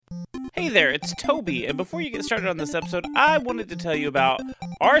there, it's Toby, and before you get started on this episode, I wanted to tell you about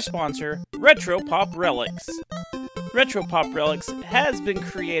our sponsor, Retro Pop Relics. Retro Pop Relics has been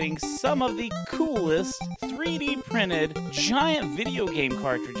creating some of the coolest 3D printed giant video game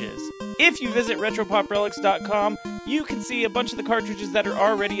cartridges. If you visit RetroPopRelics.com, you can see a bunch of the cartridges that are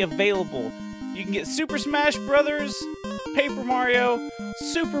already available. You can get Super Smash Bros., Paper Mario,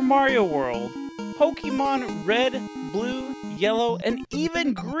 Super Mario World, Pokemon Red, Blue, Yellow, and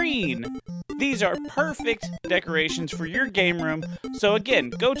even Green. These are perfect decorations for your game room, so again,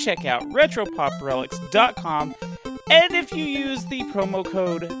 go check out RetroPopRelics.com, and if you use the promo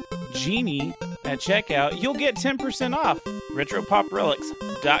code GENIE at checkout, you'll get 10% off.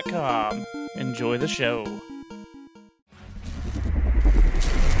 RetroPopRelics.com. Enjoy the show.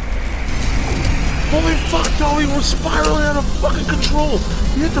 Holy fuck, Toby, we're spiraling out of fucking control.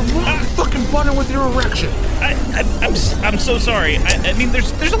 You hit the wrong fucking button with your erection. I'm so sorry. I mean,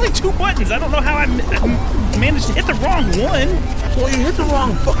 there's only 2 buttons. I don't know how I managed to hit the wrong one. Well, you hit the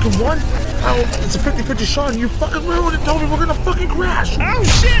wrong fucking one. How? It's a 50-50 shot and you fucking ruined it, Toby. We're gonna fucking crash. Oh,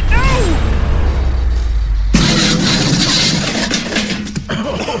 shit, no!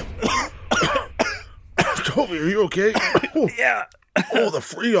 Toby, are you okay? Yeah. Oh, the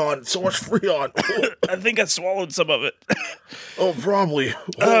Freon. So much Freon. I think I swallowed some of it. Oh, probably.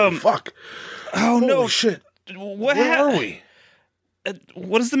 Holy fuck. Oh, Holy no. shit. Where are we?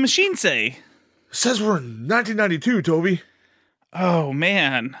 What does the machine say? It says we're in 1992, Toby. Oh,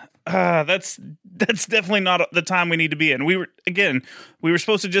 man. That's definitely not the time we need to be in. We were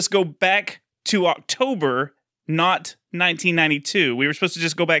supposed to just go back to October, not 1992. We were supposed to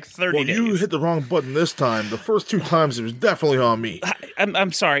just go back 30 days. You hit the wrong button this time. The first 2 times it was definitely on me.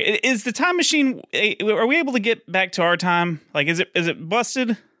 I'm sorry. Is the time machine? Are we able to get back to our time? Like, is it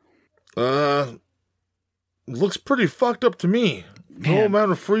busted? Looks pretty fucked up to me. No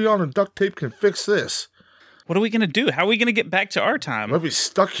amount of Freon and duct tape can fix this. What are we gonna do? How are we gonna get back to our time? Might be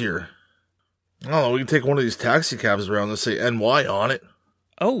stuck here. I don't know. We can take one of these taxi cabs around that say NY on it.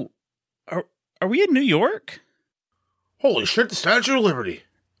 Oh, are we in New York? Holy shit! The Statue of Liberty.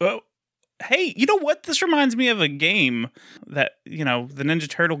 Oh, hey, you know what? This reminds me of a game that, the Ninja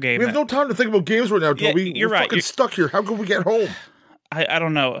Turtle game. We have no time to think about games right now, Toby. Yeah, you're We're right. fucking stuck here. How can we get home? I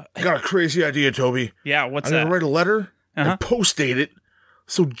don't know. I got a crazy idea, Toby. Yeah, what's I'm that? gonna write a letter and post-date it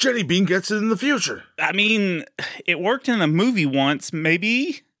so Jenny Bean gets it in the future. I mean, it worked in a movie once.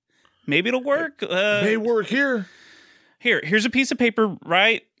 Maybe it'll work. May work here. Here's a piece of paper,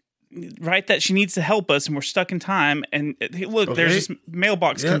 right that she needs to help us, and we're stuck in time. And look, there's this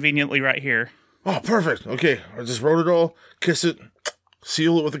mailbox conveniently right here. Oh, perfect. Okay, I just wrote it all. Kiss it,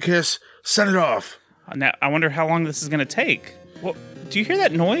 seal it with a kiss, send it off. Now, I wonder how long this is going to take. Well, do you hear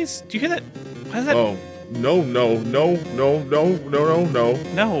that noise? Do you hear that? What is that? Oh, no. No. We've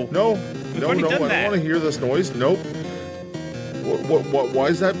already done I that. don't want to hear this noise. Nope. What? Why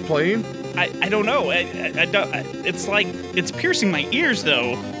is that playing? I don't know. I don't. It's like it's piercing my ears,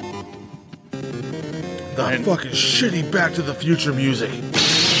 though. The fucking shitty Back to the Future music.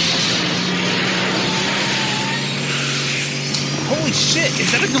 Holy shit! Is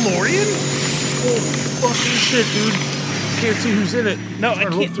that a DeLorean? Holy fucking shit, dude! Can't see who's in it. No, I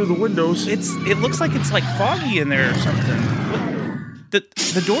can't. look through the windows. It looks like it's like foggy in there or something.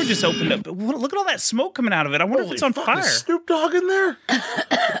 The door just opened up. Look at all that smoke coming out of it. I wonder if it's on fire. Is Snoop Dogg in there?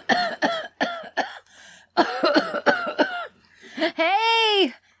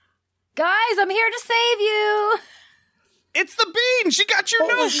 Hey! Guys, I'm here to save you! It's the Bean! She got your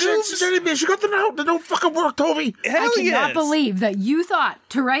Holy note, shit, Goobs! Jenny Bean, she got the note. The note fucking worked, Toby. Hell I cannot yes. believe that you thought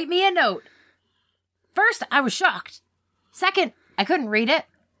to write me a note. First, I was shocked. Second, I couldn't read it,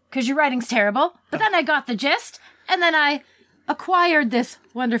 because your writing's terrible. But then I got the gist, and then I acquired this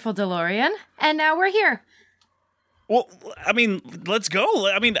wonderful DeLorean, and now we're here. Well, I mean, let's go.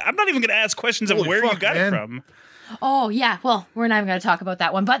 I mean, I'm not even going to ask questions of Holy where you fuck, got man. it from. Oh, yeah, well, we're not even going to talk about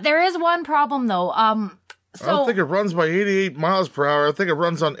that one. But there is one problem, though. I don't think it runs by 88 miles per hour. I think it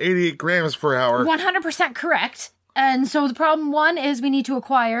runs on 88 grams per hour. 100% correct. And so the problem 1 is we need to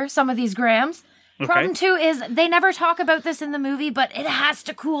acquire some of these grams. Okay. Problem 2 is they never talk about this in the movie, but it has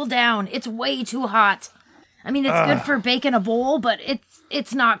to cool down. It's way too hot. I mean, it's good for baking a bowl, but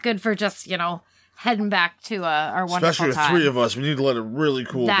it's not good for just, heading back to our wonderful Especially with time. 3 of us, we need to let it really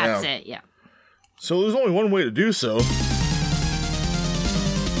cool down. That's it, yeah. So there's only one way to do so.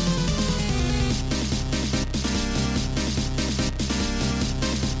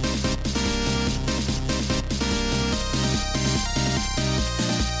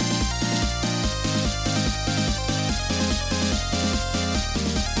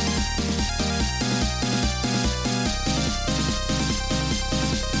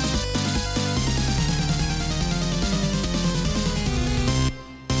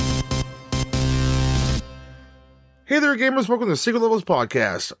 Hey there, gamers. Welcome to the Secret Levels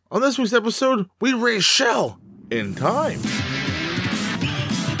Podcast. On this week's episode, we raise Shell in time.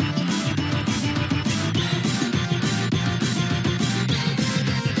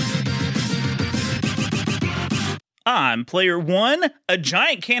 I'm player 1, a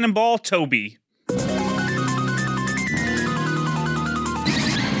giant cannonball Toby.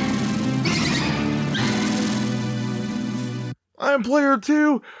 I'm player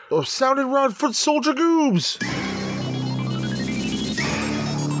 2, a sounding rod foot soldier Goobs.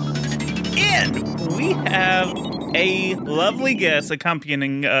 And we have a lovely guest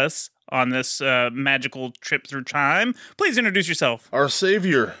accompanying us on this magical trip through time. Please introduce yourself. Our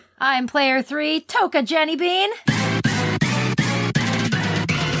savior. I'm player 3, Toka Jenny Bean.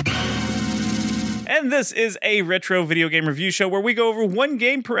 And this is a retro video game review show where we go over one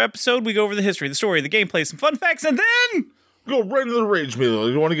game per episode. We go over the history, the story, the gameplay, some fun facts, and then Go right into the rage meter.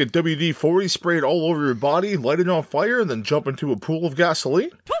 You want to get WD-40 sprayed all over your body, light it on fire, and then jump into a pool of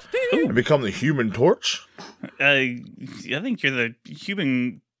gasoline? And become the Human Torch? I think you're the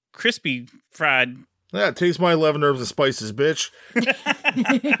human crispy fried. Yeah, taste my 11 herbs and spices, bitch.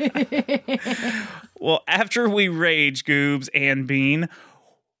 Well, after we rage, Goobs and Bean,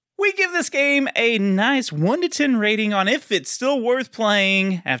 we give this game a nice 1 to 10 rating on if it's still worth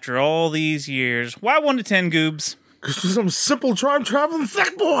playing after all these years. Why 1 to 10, Goobs? Because some simple time-traveling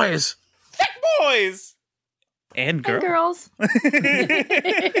thick boys! Thick boys! And girls.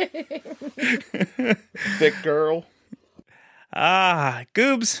 Thick girl.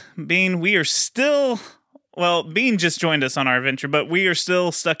 Goobs, Bean, we are still... Well, Bean just joined us on our adventure, but we are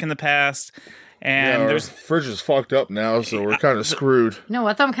still stuck in the past. And our fridge is fucked up now, so we're kind of screwed. You know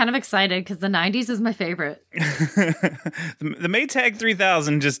what, though? I'm kind of excited because the 90s is my favorite. The Maytag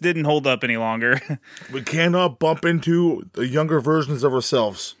 3000 just didn't hold up any longer. We cannot bump into the younger versions of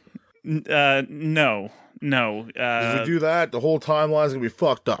ourselves. No. If we do that, the whole timeline's going to be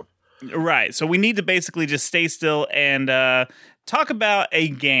fucked up. Right, so we need to basically just stay still and talk about a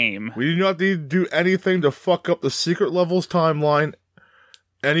game. We do not need to do anything to fuck up the Secret Levels timeline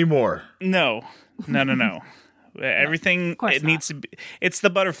anymore. No. Everything, it needs to be... It's the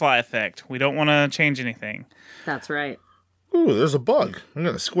butterfly effect. We don't want to change anything. That's right. Ooh, there's a bug. I'm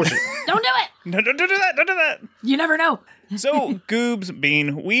going to squish it. Don't do it! No, don't do that! Don't do that! You never know. So, Goobs,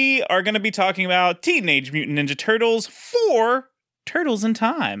 Bean, we are going to be talking about Teenage Mutant Ninja Turtles 4 Turtles in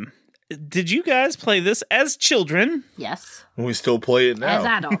Time. Did you guys play this as children? Yes. We still play it now. As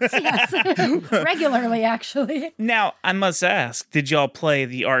adults, yes. Regularly, actually. Now, I must ask, did y'all play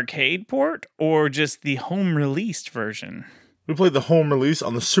the arcade port or just the home-released version? We played the home release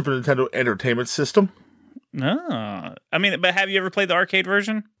on the Super Nintendo Entertainment System. Oh. I mean, but have you ever played the arcade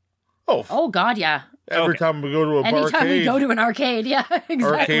version? Oh, God, yeah. Every time we go to a Anytime barcade. we go to an arcade, yeah, exactly.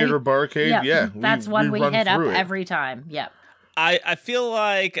 Arcade or barcade, Yep. yeah. That's one we run hit up through it. every time, yep. I feel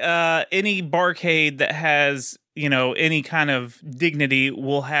like any barcade that has, any kind of dignity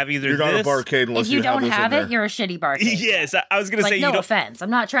will have either You're not this... a barcade unless If you don't this have in it, there. you're a shitty barcade. Yes, I was going to say no you don't... offense. I'm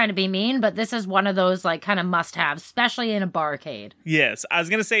not trying to be mean, but this is one of those kind of must-haves, especially in a barcade. Yes, I was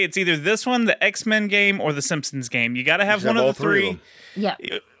going to say it's either this one, the X-Men game, or the Simpsons game. You got to have one of all the three. of them. Yeah.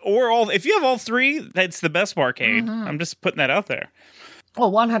 Or all. If you have all three, that's the best barcade. I'm just putting that out there.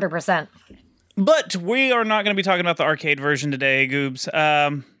 Well, 100%. But we are not going to be talking about the arcade version today, Goobs.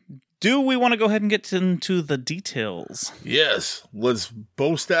 Do we want to go ahead and get into the details? Yes, let's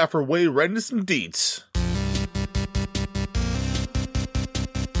bow staff our way right into some deets.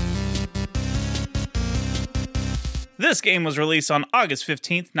 This game was released on August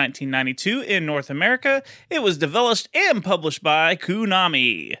 15th, 1992 in North America. It was developed and published by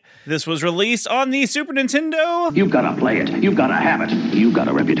Konami. This was released on the Super Nintendo. You've got to play it. You've got to have it. You've got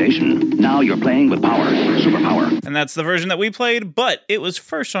a reputation. Now you're playing with power. Superpower. And that's the version that we played, but it was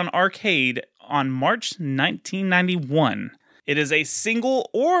first on arcade on March 1991. It is a single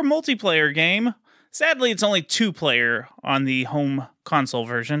or multiplayer game. Sadly, it's only 2-player on the home console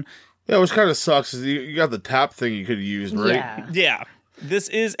version. Yeah, which kind of sucks is you got the tap thing you could use, right? Yeah. Yeah. This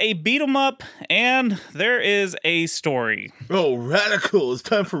is a beat 'em up, and there is a story. Oh, radical. It's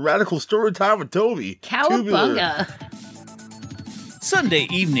time for radical story time with Toby. Cowabunga. Sunday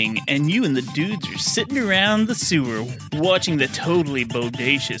evening, and you and the dudes are sitting around the sewer watching the totally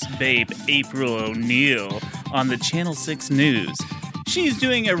bodacious babe April O'Neil on the Channel 6 News. She's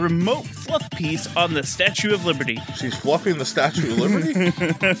doing a remote fluff piece on the Statue of Liberty. She's fluffing the Statue of Liberty?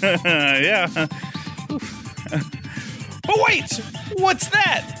 Yeah. But wait! What's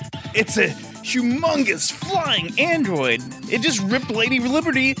that? It's a humongous flying android. It just ripped Lady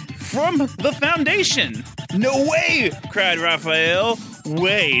Liberty from the Foundation. No way! Cried Raphael.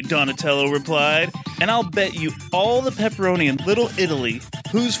 Way, Donatello replied. And I'll bet you all the pepperoni in Little Italy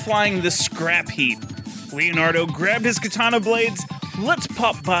who's flying the scrap heap. Leonardo grabbed his katana blades. Let's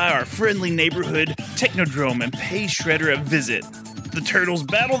pop by our friendly neighborhood Technodrome and pay Shredder a visit. The turtles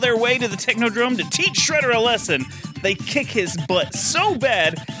battle their way to the Technodrome to teach Shredder a lesson. They kick his butt so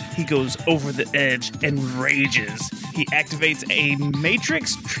bad, he goes over the edge and rages. He activates a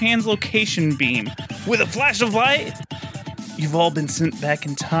Matrix translocation beam. With a flash of light, you've all been sent back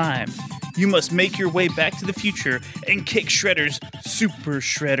in time. You must make your way back to the future and kick Shredder's Super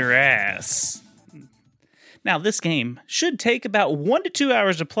Shredder ass. Now, this game should take about 1 to 2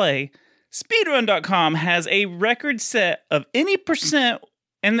 hours to play. Speedrun.com has a record set of any percent,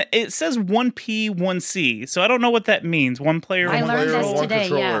 and it says 1P, 1C, so I don't know what that means. One player, I one learned girl. this one today,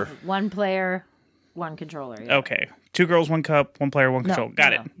 controller. yeah. One player, one controller. Yeah. Okay. 2 girls, 1 cup, 1 player, 1 controller.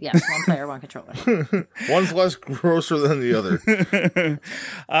 Got it. Yeah, one player, one controller. One's less grosser than the other.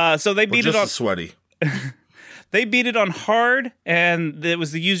 So they But beat just it on as sweaty. They beat it on hard, and it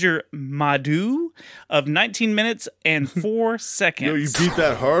was the user Madu of 19 minutes and 4 seconds. Yo, you beat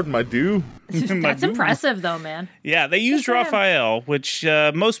that hard, my dude. That's impressive, though, man. Yeah, they used for him. Raphael, which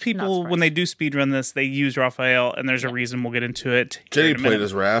most people, Not when they do speedrun this, they use Raphael, and there's a reason we'll get into it. here Jenny in a played minute.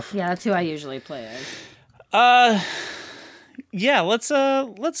 as Raph. Yeah, that's who I usually play as. Yeah,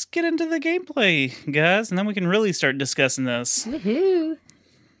 let's get into the gameplay, guys, and then we can really start discussing this. Woohoo!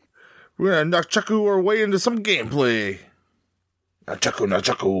 We're gonna nunchaku our way into some gameplay.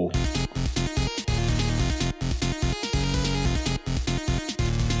 Nunchaku.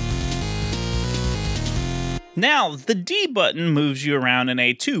 Now, the D button moves you around in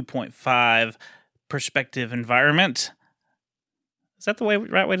a 2.5 perspective environment. Is that the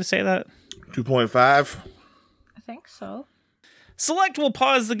right way to say that? 2.5. I think so. Select will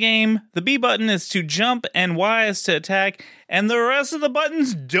pause the game, the B button is to jump, and Y is to attack, and the rest of the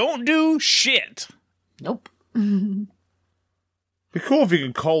buttons don't do shit. Nope. Be cool if you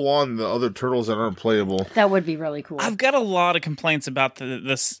could call on the other turtles that aren't playable. That would be really cool. I've got a lot of complaints about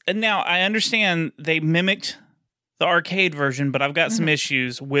this. And now, I understand they mimicked the arcade version, but I've got some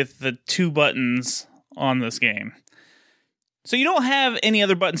issues with the 2 buttons on this game. So you don't have any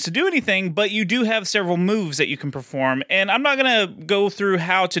other buttons to do anything, but you do have several moves that you can perform. And I'm not going to go through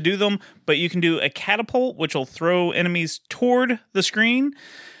how to do them, but you can do a catapult, which will throw enemies toward the screen.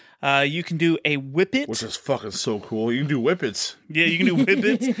 You can do a whippet. Which is fucking so cool. You can do whippets. Yeah, you can do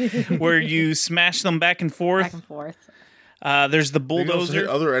whippets, where you smash them back and forth. Back and forth. There's the You can also hit bulldozer.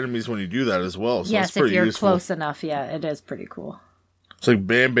 other enemies when you do that as well. So Yes, it's pretty if you're useful. close enough, yeah, it is pretty cool. It's like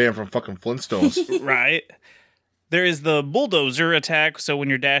Bam Bam from fucking Flintstones. Right. There is the bulldozer attack, so when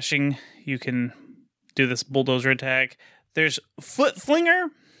you're dashing, you can do this bulldozer attack. There's foot flinger.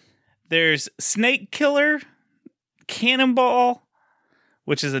 There's snake killer, cannonball,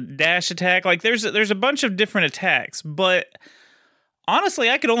 which is a dash attack. Like there's a bunch of different attacks, but honestly,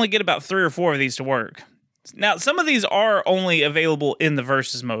 I could only get about 3 or 4 of these to work. Now, some of these are only available in the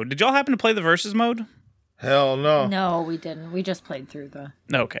versus mode. Did y'all happen to play the versus mode? Hell no. No, we didn't. We just played through the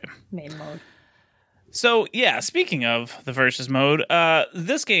Okay. main mode. So, yeah, speaking of the versus mode,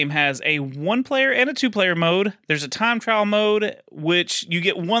 this game has a 1-player and a 2-player mode. There's a time trial mode, which you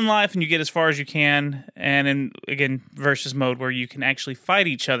get 1 life and you get as far as you can. And in, again, versus mode, where you can actually fight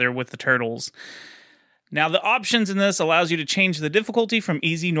each other with the turtles. Now, the options in this allows you to change the difficulty from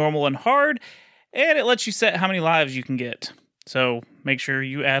easy, normal, and hard. And it lets you set how many lives you can get. So, make sure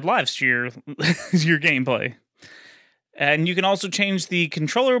you add lives to your gameplay. And you can also change the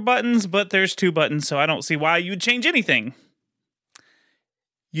controller buttons, but there's 2 buttons, so I don't see why you would change anything.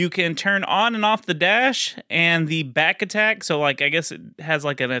 You can turn on and off the dash and the back attack. So, like, I guess it has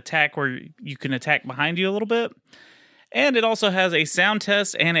like an attack where you can attack behind you a little bit. And it also has a sound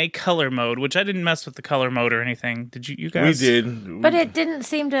test and a color mode, which I didn't mess with the color mode or anything. Did you guys? We did. But it didn't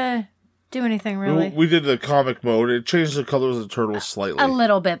seem to do anything really. We did the comic mode. It changed the colors of the turtles slightly. A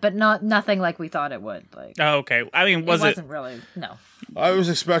little bit, but nothing like we thought it would. Like Oh, okay. I mean, it wasn't it? really. No. I was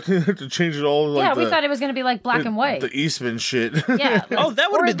expecting it to change it all. Like Yeah, we thought it was going to be like black and white. The Eastman shit. Yeah. Oh, that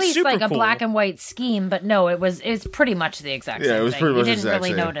or would've at been least super like a cool. black and white scheme, but no, it's pretty much the exact same Yeah, it was thing. pretty much You the didn't exact really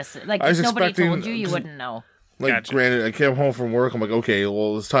same. notice it. Like I was if nobody expecting- told you, you wouldn't know. Like, Gotcha. granted, I came home from work. I'm like, okay,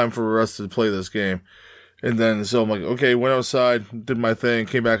 well, it's time for us to play this game. And then, so I'm like, okay, went outside, did my thing,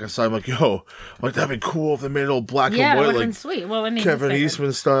 came back inside. I'm like, yo, like, that'd be cool if they made it all black Yeah, and it white, would have like been sweet. Well, I mean, Kevin figured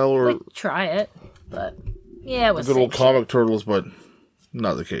Eastman style, or we'd try it, but yeah, it was good same old shit. comic turtles, but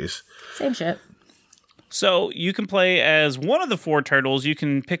not the case. Same shit. So you can play as one of the 4 turtles. You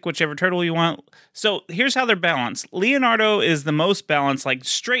can pick whichever turtle you want. So here's how they're balanced. Leonardo is the most balanced, like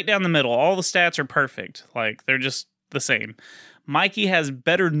straight down the middle. All the stats are perfect. Like they're just the same. Mikey has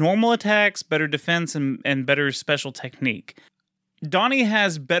better normal attacks, better defense, and better special technique. Donnie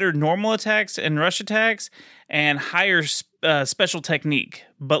has better normal attacks and rush attacks and higher special technique,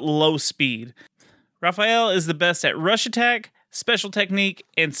 but low speed. Raphael is the best at rush attack, special technique,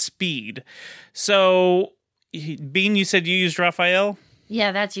 and speed. So, Bean, you said you used Raphael?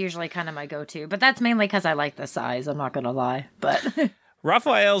 Yeah, that's usually kind of my go-to, but that's mainly because I like the size. I'm not gonna lie, but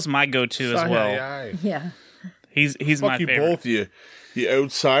Raphael's my go-to as well. yeah, He's Fuck my you favorite. both, you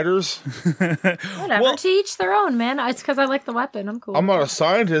outsiders. whatever. Well- To each their own, man. It's because I like the weapon. I'm cool. I'm not a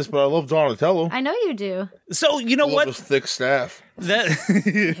scientist, but I love Donatello. I know you do. So you know I love what? his thick staff. That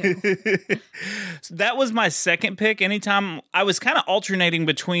that was my second pick. Anytime I was kind of alternating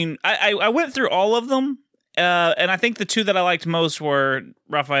between, I went through all of them, and I think the two that I liked most were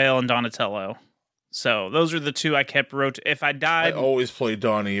Raphael and Donatello. So those are the two I kept if I I died, always play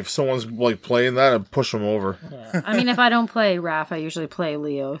Donnie. If someone's like playing that, I push them over. Yeah. I mean, if I don't play Raph, I usually play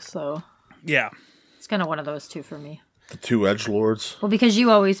Leo, so yeah. it's kind of one of those two for me. The two edgelords. Well, because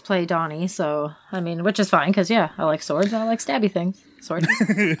you always play Donnie, so I mean, which is fine because yeah, I like swords and I like stabby things. Swords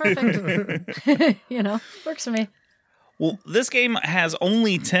is perfect. Works for me. Well, this game has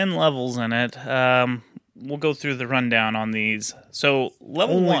only 10 levels in it. We'll go through the rundown on these. So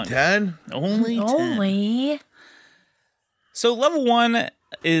level Only 1, 10? only 10. Only. So level 1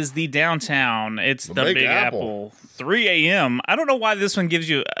 is the downtown. It's the Big Apple. 3 a.m. I don't know why this one gives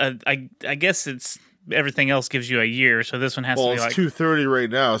you I guess it's everything else gives you a year, so this one has to be It's like 2:30 right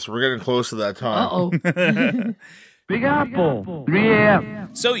now, so we're getting close to that time. Uh-oh. Big Apple, 3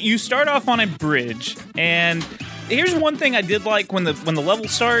 a.m. So you start off on a bridge, and here's one thing I did like when the level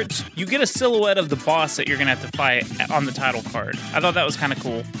starts, you get a silhouette of the boss that you're gonna have to fight on the title card. I thought that was kind of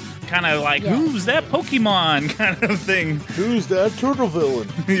cool. Kind of like, Yeah. who's that Pokemon kind of thing. Who's that turtle villain?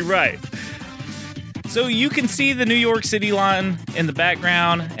 Right. So you can see the New York City line in the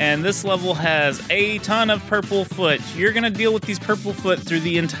background, and this level has a ton of purple foot. You're going to deal with these purple foot through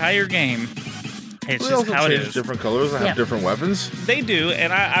the entire game. It's They just also how it change is. different colors and Yeah. have different weapons. They do,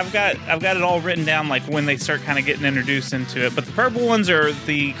 and I've got it all written down like when they start kind of getting introduced into it. But the purple ones are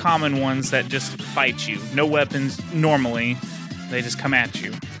the common ones that just fight you. No weapons normally. They just come at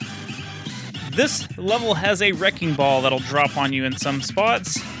you. This level has a wrecking ball that'll drop on you in some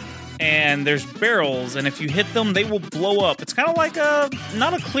spots. And there's barrels, and if you hit them, they will blow up. It's kind of like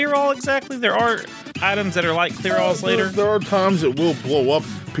not a clear all exactly. There are items that are like clear alls later. There are times it will blow up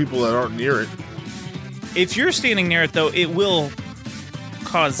people that aren't near it. If you're standing near it, though, it will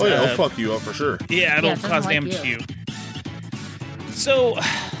cause... Oh yeah, it'll fuck you up for sure. Yeah, it'll Yeah, it doesn't cause like damage to you. you. So,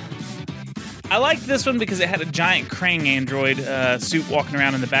 I liked this one because it had a giant Krang android suit walking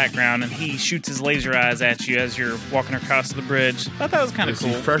around in the background, and he shoots his laser eyes at you as you're walking across the bridge. I thought that was kind of He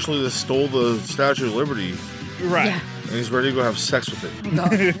cool. freshly just stole the Statue of Liberty, Right. Yeah. and he's ready to go have sex with it.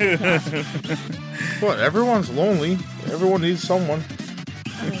 God. What? Everyone's lonely. Everyone needs someone.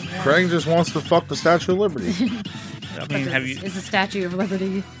 Krang just wants to fuck the Statue of Liberty. I mean, have you... Is the Statue of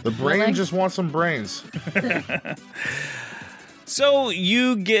Liberty? The brain Really? just wants some brains. So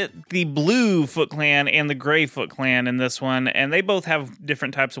you get the blue Foot Clan and the gray Foot Clan in this one, and they both have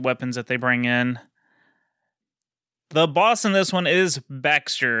different types of weapons that they bring in. The boss in this one is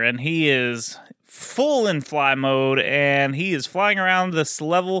Baxter, and he is full in fly mode, and he is flying around this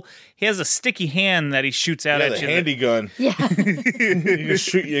level. He has a sticky hand that he shoots out Yeah, at the you. handy gun. Yeah. He can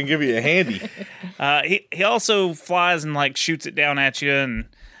shoot you and give you a handy. He also flies and like shoots it down at you,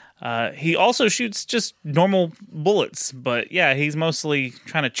 and he also shoots just normal bullets. But yeah, he's mostly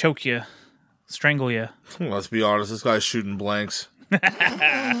trying to choke you, strangle you. Let's be honest, this guy's shooting blanks.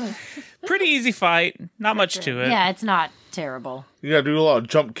 Pretty easy fight, not much to it. Yeah, it's not terrible. You gotta do a lot of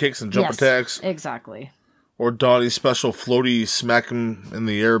jump kicks and jump Yes, attacks. Exactly. Or Donnie's special floaty, smack him in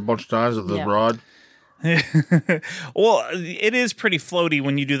the air a bunch of times with the Yeah. rod. Well, it is pretty floaty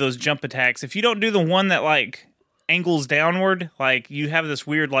when you do those jump attacks. If you don't do the one that like angles downward, like you have this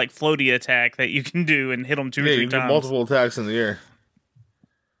weird like floaty attack that you can do and hit them two Yeah, or you three can do times. multiple attacks in the air.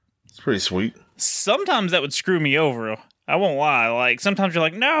 It's pretty sweet. Sometimes that would screw me over. I won't lie. Like sometimes you're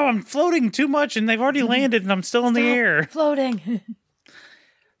like, no, I'm floating too much, and they've already landed, and I'm still in the air. Floating.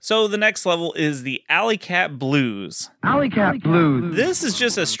 So the next level is the Alley Cat Blues. Alley Cat Blues. This is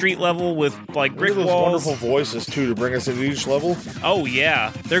just a street level with like Look brick at those walls. wonderful voices, too, to bring us into each level. Oh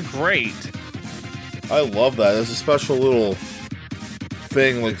yeah, they're great. I love that. It's a special little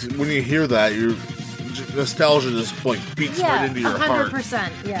thing. Like, when you hear that, nostalgia just, like, beats right into your heart.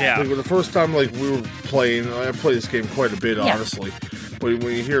 100%. Yeah. Yeah. Like, the first time, like, we were playing, I played this game quite a bit, Yeah. honestly. But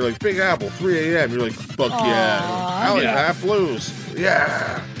when you hear, like, Big Apple, 3 a.m., you're like, fuck yeah. Alley Yeah. Cat Blues.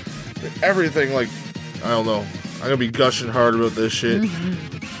 Yeah. Everything, like, I don't know. I'm gonna be gushing hard about this shit.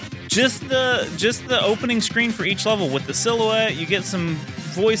 Just the opening screen for each level with the silhouette, you get some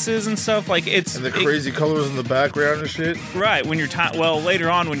voices and stuff. Like it's And the crazy colors in the background and shit. right when you're later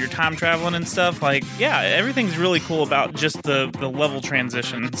on when you're time traveling and stuff. Like everything's really cool about just the level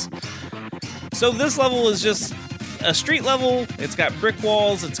transitions. So this level is just a street level. It's got brick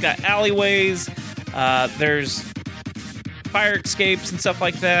walls. It's got alleyways. There's fire escapes and stuff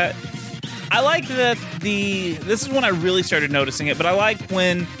like that. I like that this is when I really started noticing it, but I like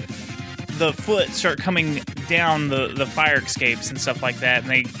when the foot start coming down the fire escapes and stuff like that,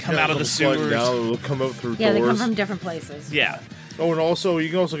 and they come out of the sewers. They'll come out through Yeah, doors. they come from different places. Yeah. Oh, and also, you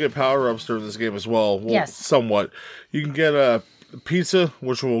can also get power-ups during this game as well. Yes. Somewhat. You can get a pizza,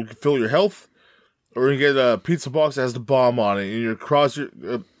 which will fill your health, or you can get a pizza box that has the bomb on it, and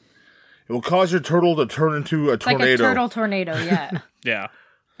it will cause your turtle to turn into a tornado. Like a turtle tornado, yeah. Yeah.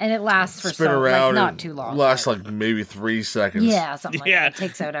 And it lasts for Spin around not and too long. lasts but- like maybe 3 seconds. yeah, something like Yeah. that. It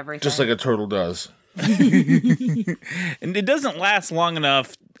takes out everything. Just like a turtle does. And it doesn't last long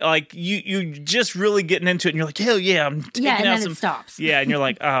enough. Like you just really getting into it, and you're like, hell yeah, I'm taking yeah, and out then some. it stops. Yeah, and you're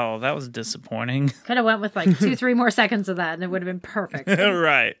like, oh, that was disappointing. Could have went with like 2-3 more seconds of that, and it would have been perfect.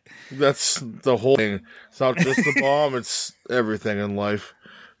 Right. That's the whole thing. It's not just the bomb, it's everything in life.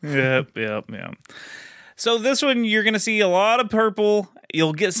 Yep. So this one, you're going to see a lot of purple.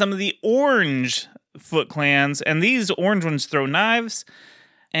 You'll get some of the orange Foot Clans, and these orange ones throw knives.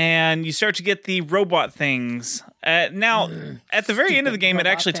 And you start to get the robot things. Now, at the very end of the game, it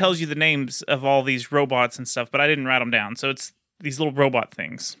robot actually things. tells you the names of all these robots and stuff, but I didn't write them down. So it's these little robot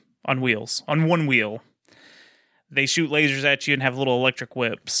things on wheels, on one wheel. They shoot lasers at you and have little electric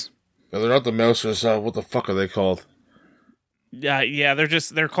whips. No, they're not the mousers. What the fuck are they called? Yeah,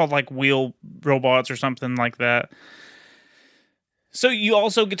 they're called like wheel robots or something like that. So you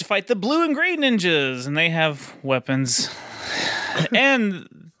also get to fight the blue and gray ninjas, and they have weapons.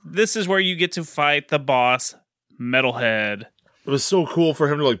 And this is where you get to fight the boss, Metalhead. It was so cool for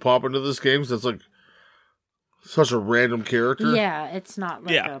him to like pop into this game. So it's like such a random character. Yeah, it's not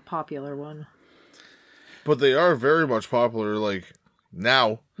like Yeah. a popular one. But they are very much popular, like,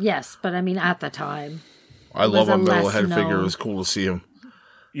 now. Yes, but I mean at the time. I love was a a less Metalhead figure. It known- was cool to see him.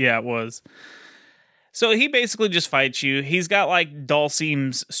 Yeah, it was. So he basically just fights you. He's got like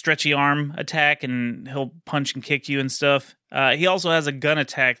Dhalsim's stretchy arm attack, and he'll punch and kick you and stuff. He also has a gun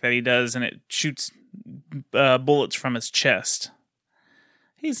attack that he does, and it shoots bullets from his chest.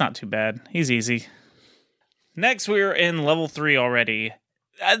 He's not too bad. He's easy. Next, we're in level 3 already.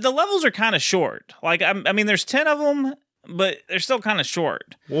 The levels are kind of short. Like, I mean, there's 10 of them, but they're still kind of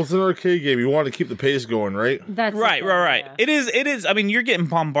short. Well, it's an arcade game. You want to keep the pace going, right? That's the Right. thing, yeah. It is. I mean, you're getting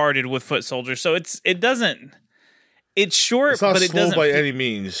bombarded with foot soldiers, so it's short, It's not but it slow doesn't. by any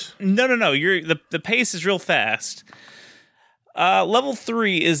means. No. The pace is real fast. Level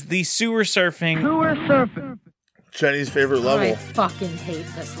 3 is the sewer surfing. Sewer surfing. Jenny's favorite I level. fucking hate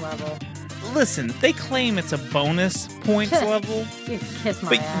this level. Listen, they claim it's a bonus points level. You can kiss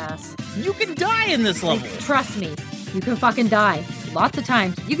my But- ass. You can die in this level. Trust me, you can fucking die. Lots of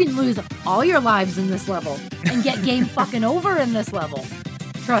times. You can lose all your lives in this level and get game fucking over in this level.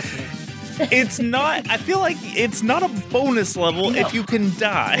 Trust me. It's not. I feel like it's not a bonus level if you can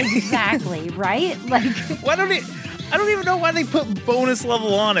die. Exactly, right? Like, Why don't it? I don't even know why they put bonus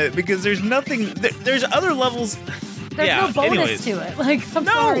level on it, because there's nothing. There's other levels. there's Yeah, no bonus anyways. to it. Like, I'm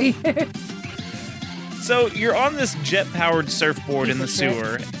No. sorry. So you're on this jet-powered surfboard in the Piece of shit.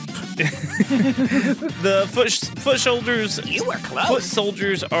 sewer. The foot soldiers. You were close. Foot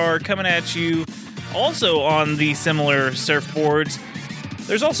soldiers are coming at you. Also on the similar surfboards.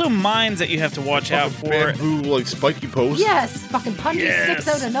 There's also mines that you have to watch out for. Bamboo, like, spiky posts. Yes, fucking punches Yes. sticks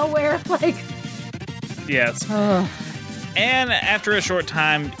out of nowhere. Like, Yes. ugh. And after a short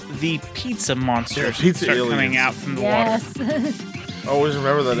time, the pizza monsters Yeah, pizza start aliens. coming out from the Yes. I always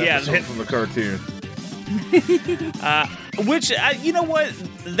remember that Yeah, episode hit- from the cartoon. water. Which, you know what?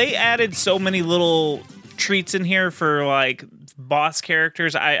 They added so many little treats in here for, like, boss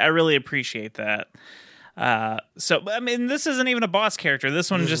characters. I really appreciate that. So, I mean, this isn't even a boss character. This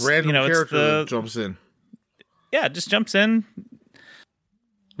one just, random it's character the... that jumps in. Yeah, just jumps in.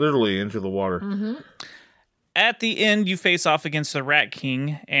 Literally into the water. Mm-hmm. At the end, you face off against the Rat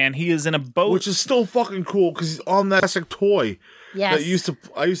King, and he is in a boat. Which is still fucking cool because he's on that classic toy Yes. that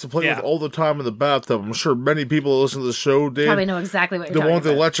I used to play Yeah. with all the time in the bathtub. I'm sure many people that listen to the show did. Probably know exactly what you're The talking one with the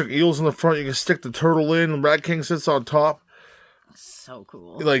about. electric eels in the front, you can stick the turtle in, and Rat King sits on top. So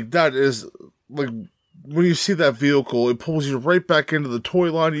cool. Like, that is, like, when you see that vehicle, it pulls you right back into the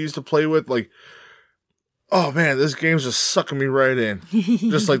toy line you used to play with. Like, oh man, this game's just sucking me right in.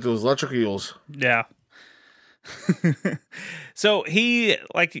 Just like those electric eels. Yeah. So he,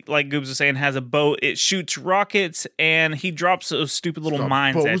 like Goobs was saying, has a boat. It shoots rockets, and he drops those stupid little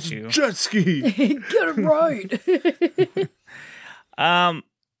mines at Boat's you. Jet ski. Get it right.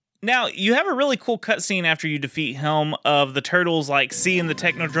 Now, you have a really cool cutscene after you defeat Helm of the turtles, like, seeing the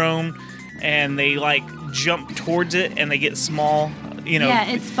Technodrome, and they, like, jump towards it, and they get small, you know. Yeah,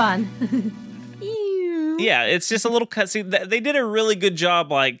 it's fun. Yeah, it's just a little cutscene. They did a really good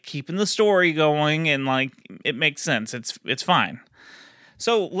job, like, keeping the story going, and, like, it makes sense. It's fine.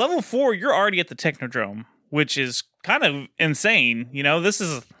 So, level 4, you're already at the Technodrome, which is kind of insane. You know, this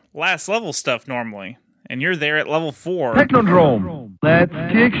is last level stuff normally, and you're there at level 4. Technodrome. Let's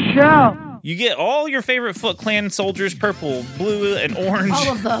kick shout. You get all your favorite Foot Clan soldiers, purple, blue, and orange.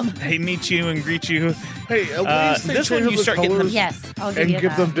 All of them. They meet you and greet you. Hey, at least they this change one you the start getting colors Yes, I'll give and you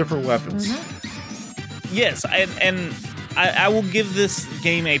give that. them different weapons. Yes, and I will give this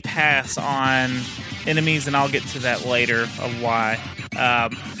game a pass on enemies, and I'll get to that later of why.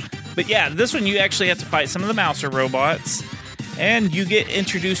 But yeah, this one you actually have to fight some of the Mouser robots, and you get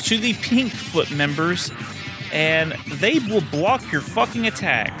introduced to the Pink Foot members, and they will block your fucking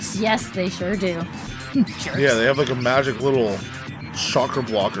attacks. Yes, they sure do. Jerks. Yeah, they have like a magic little shocker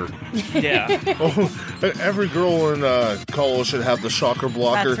blocker. Yeah. Oh, every girl in college should have the shocker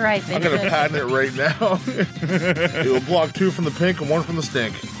blocker. That's right, they I'm gonna should. patent it right now. It will block 2 from the pink and 1 from the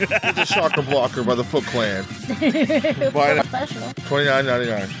stink. Get the shocker blocker by the Foot Clan. Buy it Professional.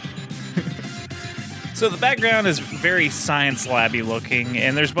 $29.99. So the background is very science labby looking,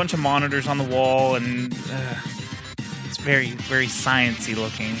 and there's a bunch of monitors on the wall, and it's very, very sciencey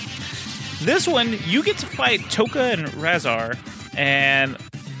looking. This one, you get to fight Toka and Razar, and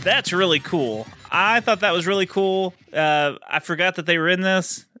that's really cool. I thought that was really cool. I forgot that they were in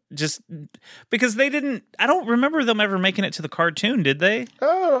this, just because they didn't. I don't remember them ever making it to the cartoon, did they?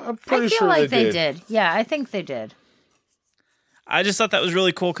 Oh, I'm pretty I feel sure like they they did. Yeah, I think they did. I just thought that was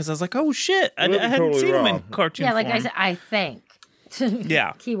really cool because I was like, oh shit, I You'd be hadn't totally seen them in wrong. cartoon Yeah, like I form. said, I think.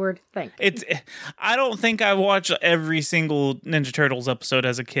 Yeah. Keyword think. I don't think I watched every single Ninja Turtles episode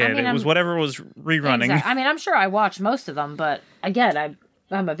as a kid. I mean, it was whatever was rerunning. Exactly. I mean, I'm sure I watched most of them, but again,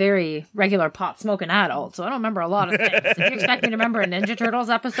 I'm a very regular pot smoking adult, so I don't remember a lot of things. If you expect me to remember a Ninja Turtles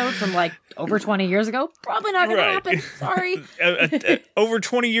episode from like over 20 years ago, probably not going to Right. happen. Sorry. Over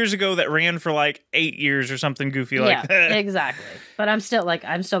 20 years ago that ran for like 8 years or something goofy Yeah, like that. exactly. But I'm still not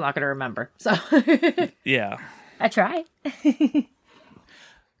going to remember. So Yeah. I try.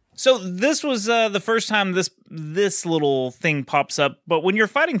 So this was the first time this little thing pops up. But when you're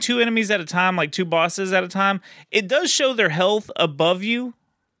fighting 2 enemies at a time, like 2 bosses at a time, it does show their health above you.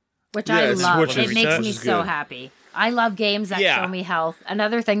 Which Yeah, I it love. switches, It makes which me is so good. happy. I love games that Yeah. show me health.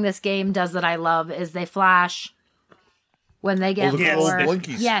 Another thing this game does that I love is they flash when they get Oh, the little lower.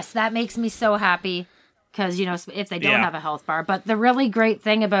 blinkies. Yes, that makes me so happy because, you know, if they don't Yeah. have a health bar. But the really great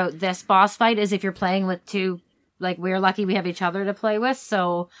thing about this boss fight is if you're playing with 2, like we're lucky we have each other to play with.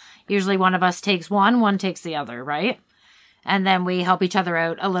 So usually one of us takes one takes the other, right? And then we help each other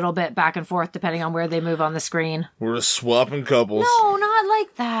out a little bit back and forth depending on where they move on the screen. We're just swapping couples. No, not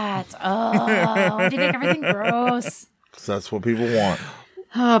like that. Oh, do you make everything gross? 'Cause that's what people want.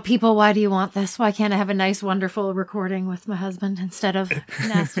 Oh, people, why do you want this? Why can't I have a nice, wonderful recording with my husband instead of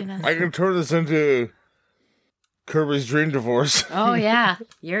nastiness? I can turn this into Kirby's Dream Divorce. Oh, yeah.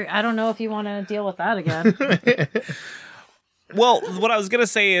 I don't know if you want to deal with that again. Well, what I was going to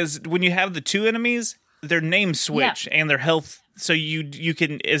say is when you have the 2 enemies, their names switch and their health. So you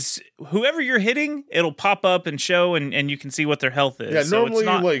can, whoever you're hitting, it'll pop up and show and you can see what their health is. Yeah, So normally, it's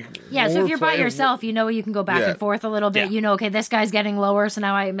not, like... Yeah, when so if we're you're by playing- yourself, you know you can go back Yeah. and forth a little bit. Yeah. You know, okay, this guy's getting lower, so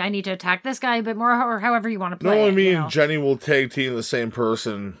now I need to attack this guy a bit more, or however you want to play Normally it. me you and know. Jenny will tag team the same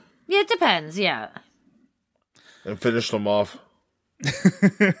person Yeah, it depends, yeah. and finish them off.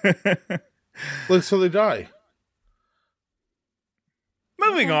 Like, so they die.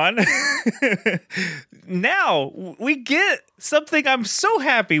 Moving on. Now, we get something I'm so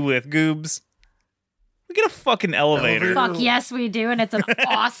happy with, Goobs. We get a fucking elevator. Fuck yes, we do, and it's an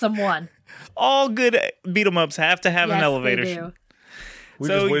awesome one. All good beat 'em ups have to have Yes, an they elevator. do. We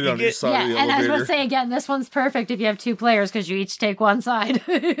So just waited you on get- each side Yeah, of the and I was elevator. about to say again, this one's perfect if you have 2 players because you each take one side.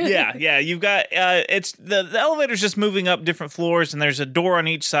 Yeah, you've got it's the elevator's just moving up different floors, and there's a door on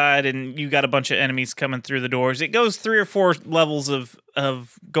each side, and you got a bunch of enemies coming through the doors. It goes 3 or 4 levels of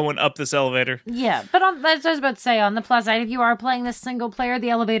going up this elevator. Yeah, but as I was about to say, on the plus side, if you are playing this single player, the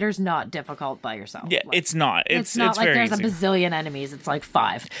elevator's not difficult by yourself. Yeah, Like, it's not. it's not like very there's easy. a bazillion enemies. It's like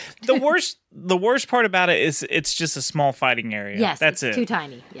 5. The worst part about it is it's just a small fighting area. Yes, that's it's it. too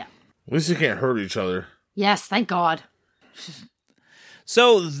tiny. Yeah. At least you can't hurt each other. Yes, thank God.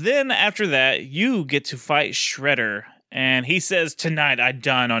 So then after that, you get to fight Shredder. And he says, tonight I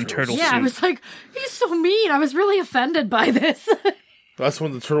dine on turtle soup. Yeah, I was like, he's so mean. I was really offended by this. That's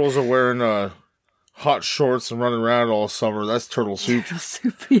when the turtles are wearing hot shorts and running around all summer. That's turtle soup. Turtle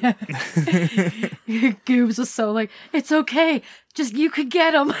soup, yeah. Goobs was so like, it's okay. Just, you could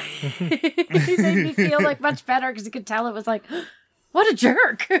get him. He made me feel like much better because you could tell it was like, what a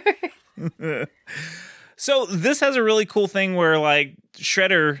jerk. So this has a really cool thing where like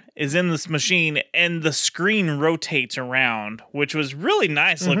Shredder is in this machine and the screen rotates around, which was really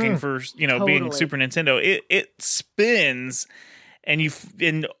nice looking for, being Super Nintendo. It spins and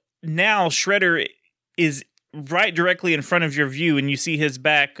now Shredder is right directly in front of your view and you see his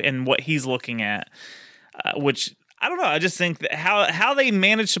back and what he's looking at, which I don't know. I just think that how they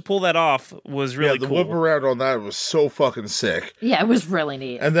managed to pull that off was really cool. The whip around on that was so fucking sick. Yeah, it was really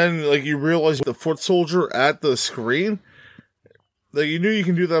neat. And then, like, you realize the foot soldier at the screen, like, you knew you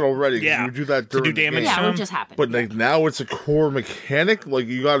can do that already. Yeah. You do that during to do damage. the game. Yeah, it just happened. But, like, now it's a core mechanic. Like,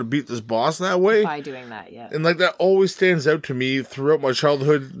 you got to beat this boss that way. By doing that, yeah. And, like, that always stands out to me throughout my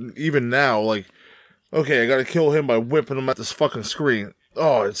childhood, even now. Like, okay, I got to kill him by whipping him at this fucking screen.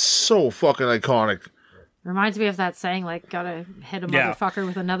 Oh, it's so fucking iconic. Reminds me of that saying, like, gotta hit a Yeah. motherfucker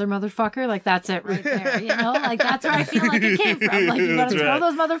with another motherfucker. Like, that's it right there, you know? Like, that's where I feel like it came from. Like, you gotta That's throw right.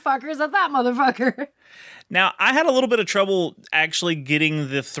 those motherfuckers at that motherfucker. Now, I had a little bit of trouble actually getting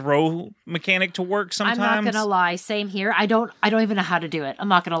the throw mechanic to work sometimes. I'm not gonna lie, same here. I don't even know how to do it. I'm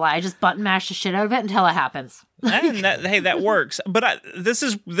not gonna lie. I just button mash the shit out of it until it happens. And that works. But this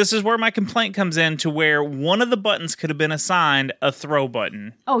is where my complaint comes in to where one of the buttons could have been assigned a throw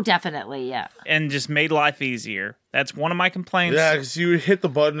button Oh, definitely, yeah. and just made life easier. That's one of my complaints. Yeah, because you would hit the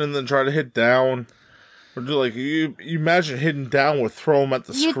button and then try to hit down. Or do, like, you imagine hitting down with throw them at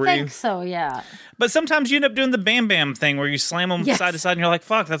the You'd screen. think so, yeah. But sometimes you end up doing the bam bam thing where you slam them Yes. side to side and you're like,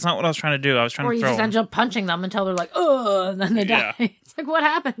 fuck, that's not what I was trying to do. I was trying Or to you throw just 'em. end up punching them until they're like, oh, and then they Yeah. die. It's like, what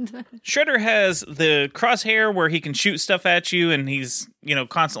happened? Shredder has the crosshair where he can shoot stuff at you, and he's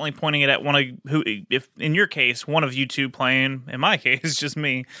constantly pointing it at one of who, if in your case, one of you two playing. In my case, just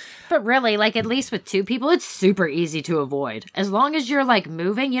me. But really, like, at least with two people, it's super easy to avoid. As long as you're, like,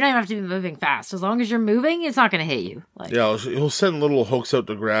 moving, you don't even have to be moving fast. As long as you're moving, it's not going to hit you. Like, Yeah, he'll send little hooks out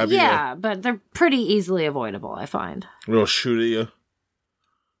to grab you. yeah, but they're pretty easily avoidable, I find. He'll shoot at you.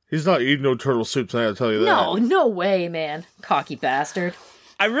 He's not eating no turtle soup tonight, I'll tell you that. No way, man. Cocky bastard.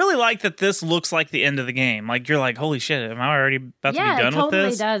 I really like that this looks like the end of the game. Like, you're like, holy shit, am I already about to Yeah, be it done totally with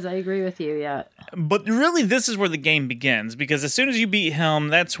this? does. I agree with you, yeah. But really, this is where the game begins, because as soon as you beat him,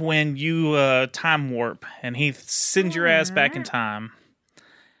 that's when you time warp, and he sends your ass back in time.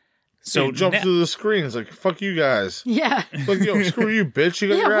 So he jumps na- through the screen. It's like, fuck you guys. Yeah. Like, yo, screw you, bitch. You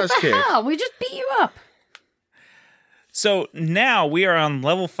got Yeah, your what ass the kicked. hell? We just beat you up. So now we are on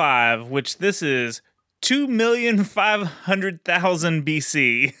level 5, which this is 2,500,000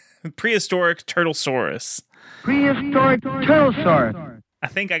 BC. Prehistoric Turtlesaurus. Prehistoric Turtlesaurus. I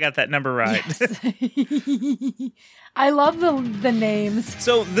think I got that number right. I love the names.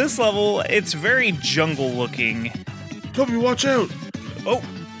 So this level, it's very jungle looking. Toby, watch out. Oh,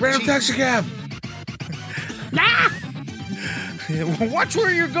 Random taxi cab. watch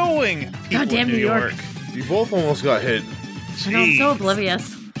where you're going. People Goddamn in New York. You both almost got hit. I know, I'm so Jeez.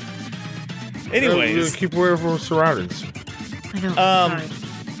 oblivious. Anyways, Keep away from surroundings. I know. Um, sorry.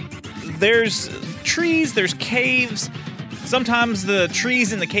 there's trees, there's caves. Sometimes the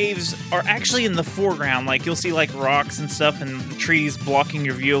trees and the caves are actually in the foreground. Like, you'll see, like, rocks and stuff and the trees blocking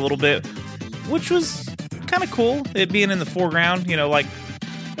your view a little bit, which was kind of cool, it being in the foreground, like...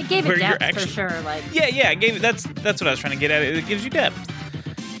 It gave where it you're depth for actually- sure. Like, Yeah, it gave it. That's what I was trying to get at. It gives you depth.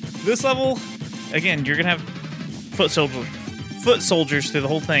 This level, again, you're gonna have foot soldiers through the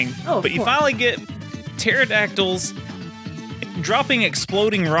whole thing. Oh, of but you course. finally get pterodactyls dropping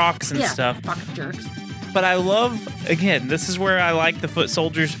exploding rocks and yeah, stuff. fucking jerks. But I love, again, this is where I like the foot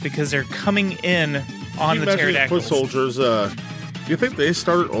soldiers because they're coming in on the Foot pterodactyls. soldiers, do you think they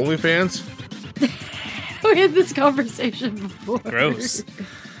started OnlyFans? We had this conversation before. Gross.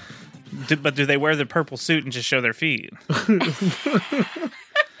 But do they wear the purple suit and just show their feet? It's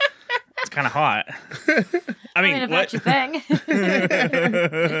kind of hot. I mean, if what? that's your thing.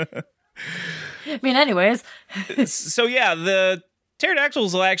 I mean, anyways. So yeah, the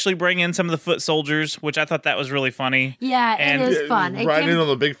pterodactyls will actually bring in some of the foot soldiers, which I thought that was really funny. Yeah, And- it is fun. It Riding in gives, on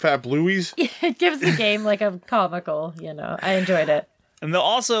the big fat blueies? it gives the game like a comical, I enjoyed it. And they'll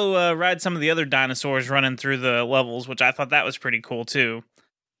also ride some of the other dinosaurs running through the levels, which I thought that was pretty cool too.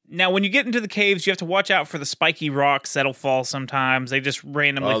 Now, when you get into the caves, you have to watch out for the spiky rocks that'll fall sometimes. They just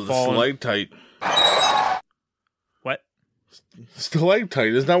randomly Oh, the fall. stalactite. What?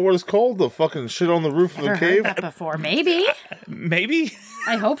 Stalactite, isn't that what it's called? The fucking shit on the roof of the Never cave? heard that before. Maybe. Maybe?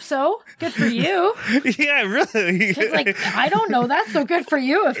 I hope so. Good for you. Yeah, really. 'Cause, like, I don't know that, so good for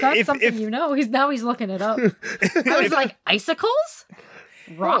you if that's something you know. He's looking it up. I was like, icicles?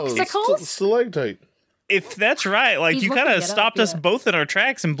 Rocksicles? Stalactite. If that's right, like, He's you looking kind it of up, stopped us yeah. both in our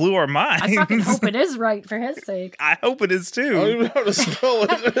tracks and blew our minds. I fucking hope it is right for his sake. I hope it is I don't too. even know how to spell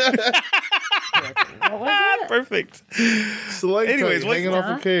it. What was it? Perfect. Stalactite Anyways, what's- hanging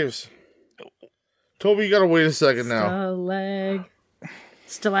off of caves. Toby, you gotta wait a second now.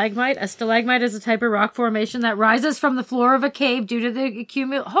 Stalagmite. A stalagmite is a type of rock formation that rises from the floor of a cave due to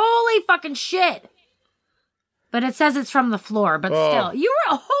the Holy fucking shit! But it says it's from the floor, but Oh. still. You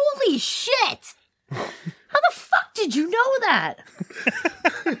were. Holy shit! How the fuck did you know that?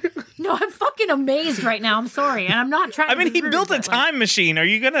 No, I'm fucking amazed right now. I'm sorry. And I'm not trying I to mean, be he rude, built a but, like, time machine. Are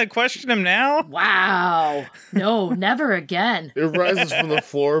you going to question him now? Wow. No, never again. It rises from the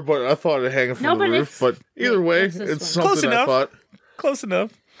floor, but I thought it hanging from No, the but roof. it's- But either way, it's this it's one. Close something I enough. thought. Close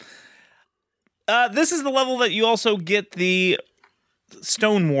enough. This is the level that you also get the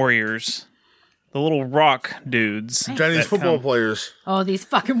Stone Warriors, the little rock dudes. Chinese that football come- players. Oh, these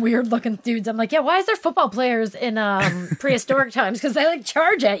fucking weird looking dudes. I'm like, yeah, why is there football players in prehistoric times? Because they like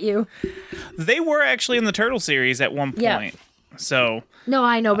charge at you. They were actually in the Turtle series at one Yeah. point. So, No,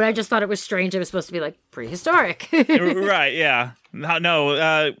 I know, but I just thought it was strange. It was supposed to be like prehistoric. right, yeah.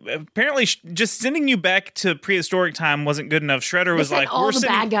 No, apparently just sending you back to prehistoric time wasn't good enough. Shredder was Sent like, all we're the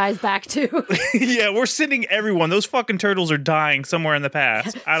sending, bad guys back too. yeah, we're sending everyone. Those fucking turtles are dying somewhere in the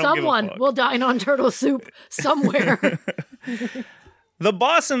past. I don't give a Someone fuck. will dine on turtle soup somewhere. The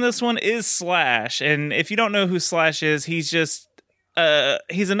boss in this one is Slash, and if you don't know who Slash is, he's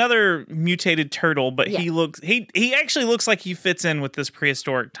another mutated turtle, but he actually looks like he fits in with this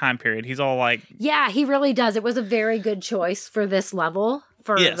prehistoric time period. He's all like, Yeah, he really does. It was a very good choice for this level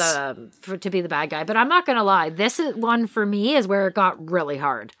for Yes. to be the bad guy. But I'm not gonna lie, this one for me is where it got really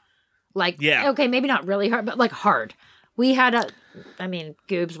hard. Like, Yeah. okay, maybe not really hard, but like hard. We had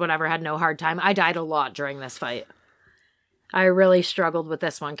Goobs, whatever, had no hard time. I died a lot during this fight. I really struggled with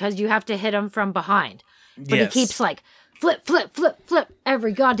this one because you have to hit him from behind, but Yes. he keeps like flip, flip, flip, flip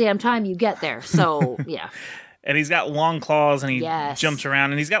every goddamn time you get there. So yeah. and he's got long claws, and he Yes. jumps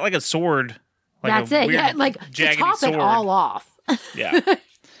around, and he's got like a sword. Like That's a it. weird, Yeah, like to jaggedy top sword. it all off. Yeah.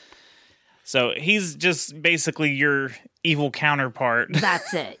 So he's just basically your evil counterpart.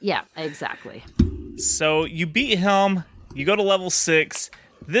 That's it. Yeah, exactly. So you beat him, you go to level 6.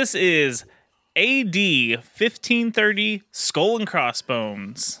 This is AD 1530 Skull and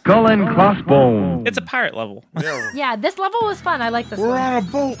Crossbones. Skull and Crossbones. It's a pirate level. Yeah. Yeah, this level was fun. I like this We're one. on a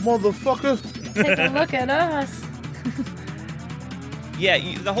boat, motherfucker. Take a look at us. Yeah,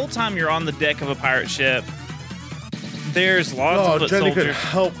 the whole time you're on the deck of a pirate ship, there's lots Oh, of foot Jenny could soldiers.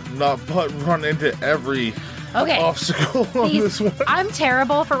 help not but run into every Okay. obstacle on These, this one. I'm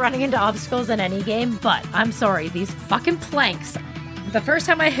terrible for running into obstacles in any game, but I'm sorry. These fucking planks. The first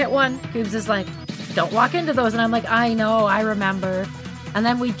time I hit one, Goobs is like, don't walk into those. And I'm like, I know, I remember. And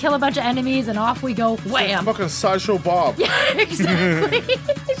then we'd kill a bunch of enemies and off we go. Wham! Fucking Sideshow Bob. Yeah, exactly.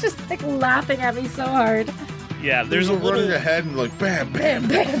 He's just like laughing at me so hard. Yeah, there's a running little ahead and like bam, bam,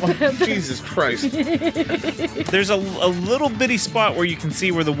 bam. Jesus Christ. there's a little bitty spot where you can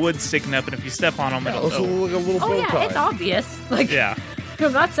see where the wood's sticking up, and if you step on them, it'll It's like a little bow Oh, yeah, tie. it's obvious. Like, yeah.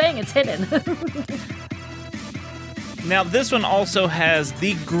 I'm not saying it's hidden. Now, this one also has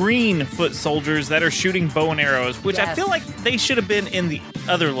the green foot soldiers that are shooting bow and arrows, which I Yes. feel like they should have been in the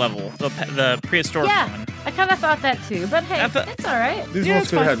other level, the prehistoric Yeah, one. I kind of thought that too. But hey, I thought- it's all right. These Yeah, ones it's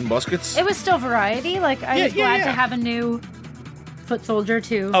could have fine. had muskets. It was still variety. Like I Yeah, was yeah, glad yeah. to have a new foot soldier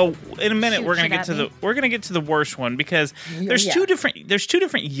too. Oh, in a minute Shoot we're gonna shit get at to me. we're gonna get to the worst one because there's Yeah. two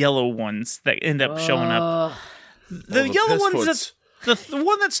different yellow ones that end up showing up. The the yellow piss one foots. the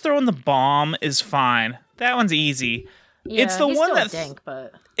one that's throwing the bomb is fine. That one's easy. Yeah, it's the he's one still a that dink,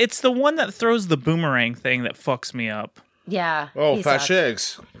 but it's the one that throws the boomerang thing that fucks me up. yeah. Oh, he fat sucks.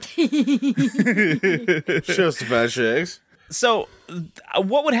 shags. Just the fat shags. So,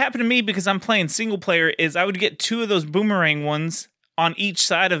 what would happen to me because I'm playing single player is I would get two of those boomerang ones on each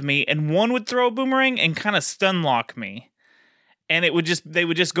side of me, and one would throw a boomerang and kind of stun lock me, and they would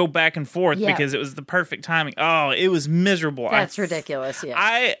just go back and forth Yeah. because it was the perfect timing. Oh, it was miserable. That's ridiculous. Yeah.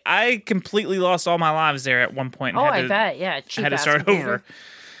 I completely lost all my lives there at one point. And oh, had I to, bet. Yeah. Cheap had to ass start computer. over.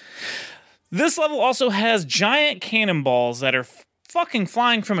 This level also has giant cannonballs that are fucking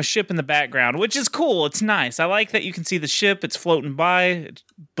flying from a ship in the background, which is cool. It's nice. I like that you can see the ship. It's floating by,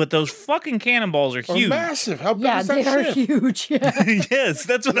 but those fucking cannonballs are huge. Massive. How big Yeah, is that they are ship? huge. Yeah. Yes,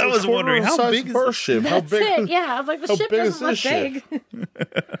 that's what I was wondering. How big is first ship? How That's big? it. Yeah, I'm like, the how ship big is doesn't look this ship?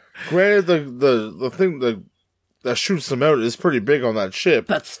 big. Granted, the thing that shoots them out is pretty big on that ship.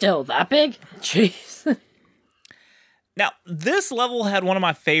 But still, that big? Jeez. Now, this level had one of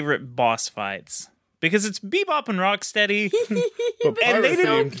my favorite boss fights because it's Bebop and Rocksteady. But And they pirate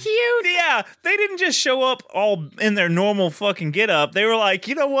So themed. cute. Yeah, they didn't just show up all in their normal fucking get up. They were like,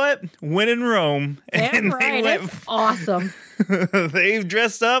 you know what? When in Rome. Damn right. It's awesome. They've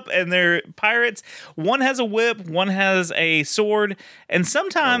dressed up and they're pirates. One has a whip, one has a sword, and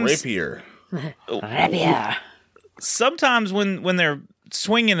sometimes Rapier. Rapier. sometimes when they're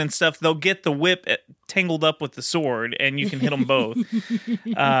swinging and stuff, they'll get the whip tangled up with the sword, and you can hit them both,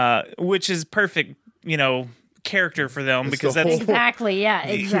 which is perfect, character for them because the that's whole- Exactly. Yeah,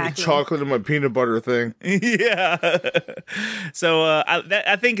 exactly. Chocolate in my peanut butter thing. yeah. So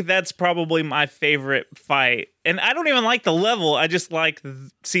I think that's probably my favorite fight, and I don't even like the level. I just like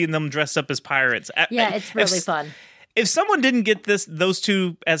seeing them dressed up as pirates. Yeah, it's really fun. If someone didn't get those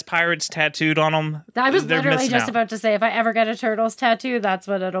two as pirates tattooed on them, I was they're literally missing just out. about to say, if I ever get a Turtles tattoo, that's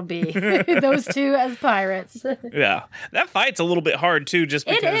what it'll be. Those two as pirates. Yeah, that fight's a little bit hard too, just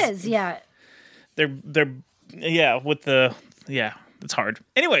because It is, yeah. they're it's hard.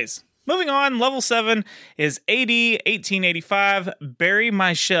 Anyways, moving on. Level 7 is AD 1885. Bury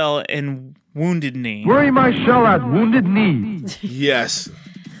my shell in Wounded Knee. Bury my shell at Wounded Knee. Yes.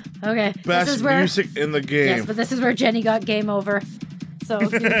 Okay. this Best is where, music in the game. Yes, but this is where Jenny got game over. So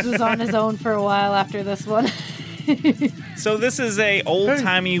Gibbs was on his own for a while after this one. So this is a old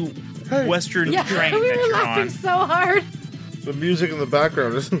timey Western Yeah, train we that were you're laughing on. so hard. The music in the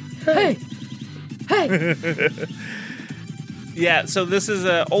background isn't. Hey, hey. Yeah, so this is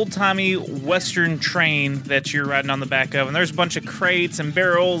a old timey Western train that you're riding on the back of, and there's a bunch of crates and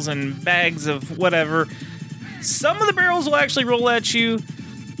barrels and bags of whatever. Some of the barrels will actually roll at you.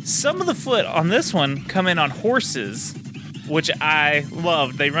 Some of the foot on this one come in on horses, which I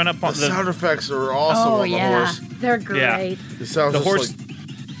loved. They run up on The sound effects are awesome Oh, on the yeah. horse. They're great. It sounds The just horse-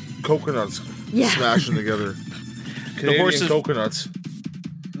 like coconuts Yeah. smashing together. Canadian horses- coconuts.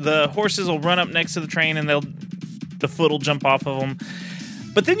 The horses will run up next to the train, and the foot will jump off of them.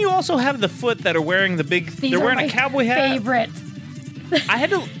 But then you also have the foot that are wearing the big. These they're are wearing my a cowboy hat. favorite. I had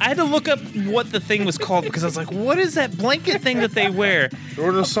to look up what the thing was called because I was like, what is that blanket thing that they wear?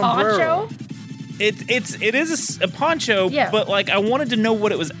 Or the sombrero. Poncho? It is a poncho, Yeah. but like I wanted to know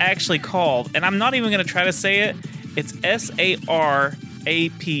what it was actually called, and I'm not even going to try to say it. It's SARAPE.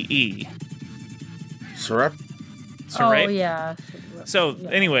 Syrup? Sarap? Oh, yeah. So,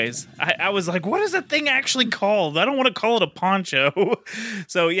 anyways, I was like, what is that thing actually called? I don't want to call it a poncho.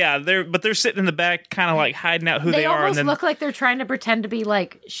 So, yeah, they're sitting in the back, kind of like hiding out who they are. almost And then look like they're trying to pretend to be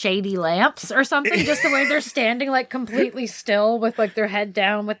like shady lamps or something. Just the way they're standing like completely still with like their head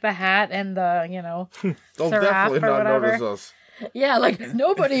down with the hat and the, They'll Syrup definitely or not whatever. notice us. yeah, like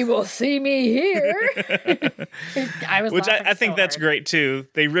nobody will see me here. I was which laughing I think so that's hard. great, too.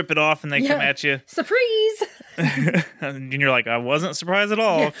 They rip it off and they come Yeah. at you. Surprise! And you're like, I wasn't surprised at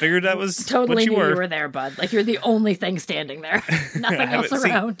all. I figured that was Totally what you knew were. you were there, bud. Like you're the only thing standing there. Nothing else haven't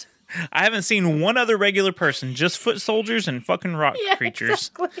seen- around. I haven't seen one other regular person, just foot soldiers and fucking rock Yeah,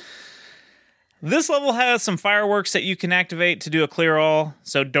 creatures. exactly. This level has some fireworks that you can activate to do a clear all,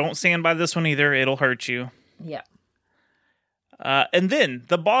 so don't stand by this one either. It'll hurt you. Yeah. And then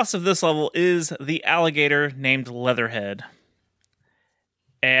the boss of this level is the alligator named Leatherhead.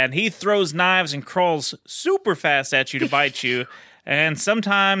 And he throws knives and crawls super fast at you to bite you. And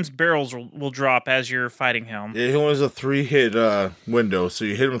sometimes barrels will drop as you're fighting him. Yeah, he only has a 3-hit window, so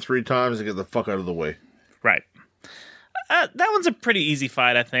you hit him 3 times and get the fuck out of the way. Right. That one's a pretty easy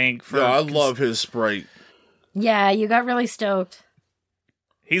fight, I think. Yeah, I love his sprite. Yeah, you got really stoked.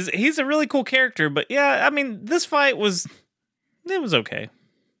 He's a really cool character, but yeah, I mean, this fight was okay.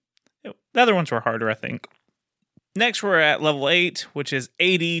 The other ones were harder, I think. Next, we're at level 8, which is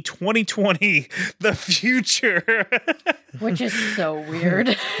AD 2020, the future. Which is so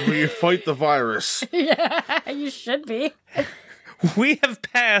weird. Where you fight the virus. Yeah, you should be. We have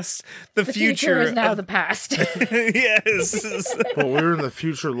passed the The future. future is now of- the past. Yes. But we were in the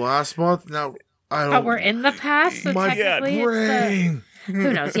future last month. Now, I don't... But we're in the past, so My technically it's brain.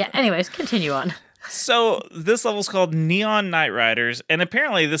 who knows? Yeah, anyways, continue on. So this level's called Neon Knight Riders, and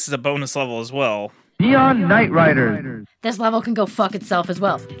apparently this is a bonus level as well. Neon Knight Riders. This level can go fuck itself as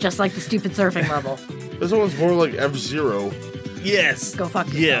well, just like the stupid surfing level. This one's more like F-Zero. Yes. Go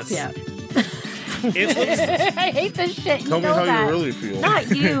fuck yourself, Yes. yeah. It looks I hate this shit. You Tell me know how that. you really feel. Not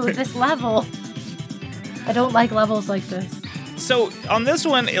you, this level. I don't like levels like this. so on this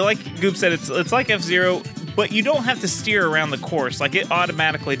one, like Goop said, it's like F-Zero, but you don't have to steer around the course. Like it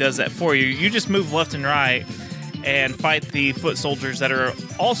automatically does that for you. You just move left and right and fight the foot soldiers that are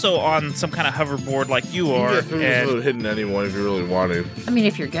also on some kind of hoverboard like you You are. can get through this And without hitting anyone if you really want to. I mean,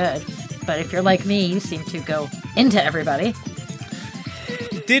 if you're good. But if you're like me, you seem to go into everybody.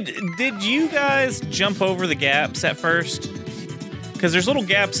 did you guys jump over the gaps at first? Because there's little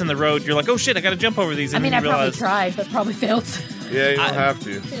gaps in the road. You're like, oh shit, I got to jump over these. I And mean, then I you probably realize tried, but probably failed. Yeah, you don't have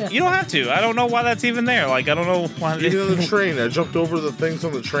to. you don't have to. I don't know why that's even there. Like I don't know why. Even on the train, I jumped over the things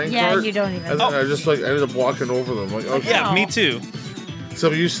on the train Yeah, cart. you don't even- And then I just ended up walking over them. Like, okay. Yeah, No. me too. So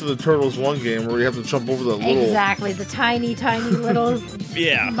I'm used to the Turtles 1 game where you have to jump over the little. Exactly. The tiny, tiny little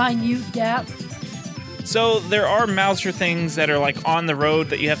Yeah. minute gap. So there are Mouser things that are like on the road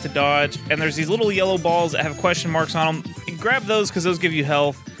that you have to dodge, and there's these little yellow balls that have question marks on them. You grab those because those give you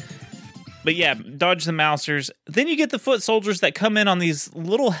health. But yeah, dodge the Mousers. Then you get the foot soldiers that come in on these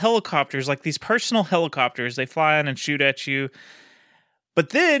little helicopters, like these personal helicopters. They fly in and shoot at you. But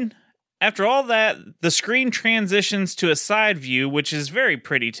then, after all that, the screen transitions to a side view, which is very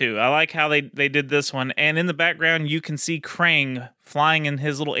pretty too. I like how they did this one. And in the background, you can see Krang flying in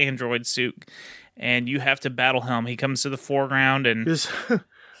his little android suit. And you have to battle him. He comes to the foreground and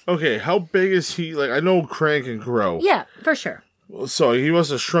Okay, how big is he? Like, I know Krang can grow. Yeah, for sure. So he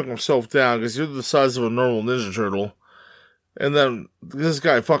must have shrunk himself down because you're the size of a normal Ninja Turtle. And then this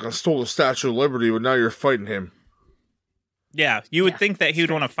guy fucking stole the Statue of Liberty, but now you're fighting him. yeah, you would Yeah, think that he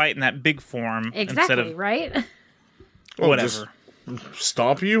would want to fight in that big form instead Exactly, of right? Oh, whatever. just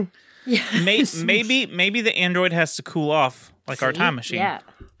stomp you? Maybe the android has to cool off like our time machine. Yeah.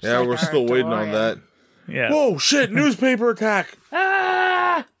 Yeah, Like we're our still waiting on DeLorean. that. Yeah. Whoa, shit, newspaper attack!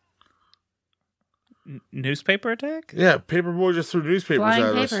 Ah! Newspaper attack? Yeah, Paperboy just threw newspapers Flying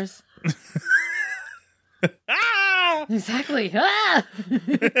at us. papers. Ah! Exactly. Ah!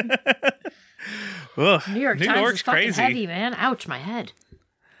 Ugh, New York Times York's is fucking crazy. heavy, man. Ouch, my head.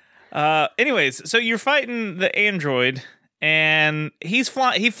 Anyways, so you're fighting the android, and he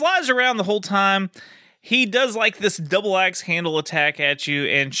flies around the whole time. He does like this double axe handle attack at you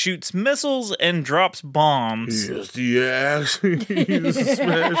and shoots missiles and drops bombs. Yes, the axe. He's a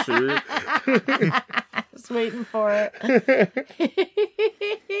smasher. Just waiting for it.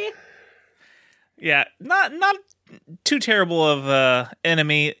 Yeah, not too terrible of a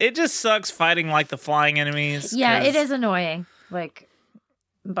enemy. It just sucks fighting like the flying enemies. Yeah, 'cause it is annoying. Like,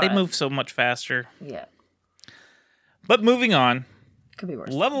 but, They move so much faster. Yeah, But moving on, could be worse.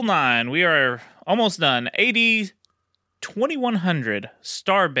 level 9, we are almost done. AD 2100,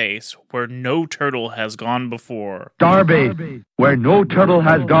 Starbase, where no turtle has gone before. Starbase, where no turtle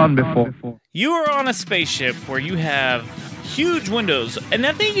has gone before. You are on a spaceship where you have huge windows, and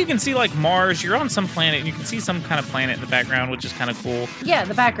I think you can see like Mars. You're on some planet, and you can see some kind of planet in the background, which is kind of cool. Yeah,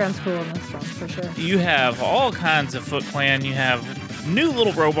 the background's cool in this one for sure. You have all kinds of Foot Clan. You have new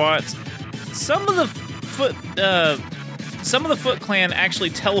little robots. Some of the Foot Clan actually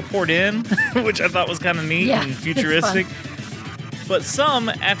teleport in, which I thought was kind of neat Yeah, and it's futuristic. But some,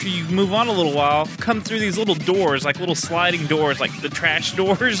 after you move on a little while, come through these little doors, like little sliding doors, like the trash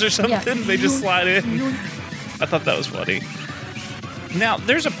doors or something. Yeah. They just slide in. I thought that was funny. Now,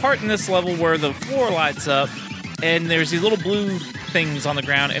 there's a part in this level where the floor lights up, and there's these little blue things on the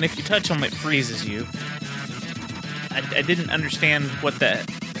ground, and if you touch them, it freezes you. I didn't understand what that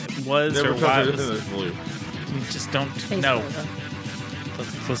was Never or why touch it was. anything that's blue. You just don't Space know.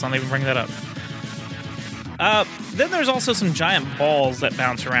 flavor. Let's not even bring that up. Then there's also some giant balls that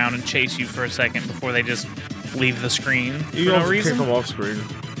bounce around and chase you for a second before they just leave the screen You for no also reason. kick them off screen.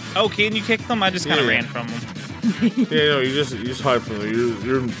 Oh, can you kick them? I just kind of Yeah. ran from them. Yeah, no, you just hide from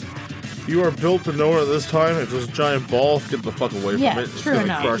them. You are built to know at this time. If there's a giant ball, get the fuck away Yeah, from it. It's true gonna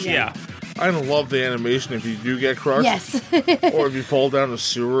enough, crush you. Yeah. I love the animation if you do get crushed. Yes. Or if you fall down the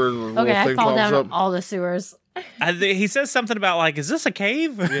sewer and the Okay, little I thing fall pops down up. all the sewers. He says something about like, is this a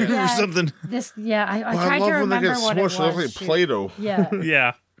cave or Yeah. something? This, yeah, I But tried love to when they remember get what it was. smushed. They look like Shoot. Play-Doh. Yeah.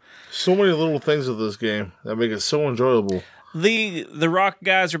 Yeah. So many little things of this game that make it so enjoyable. The rock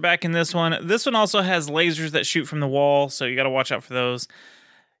guys are back in this one. This one also has lasers that shoot from the wall, so you got to watch out for those.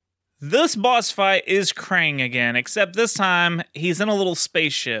 This boss fight is Krang again, except this time he's in a little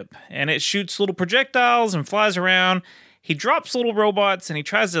spaceship and it shoots little projectiles and flies around. He drops little robots and he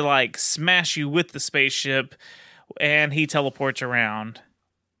tries to like smash you with the spaceship and he teleports around.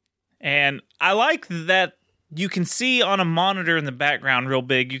 And I like that you can see on a monitor in the background real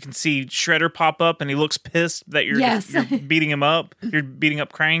big, you can see Shredder pop up and he looks pissed that you're Yes. beating him up. You're beating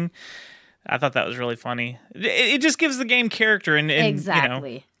up Krang. I thought that was really funny. It just gives the game character, and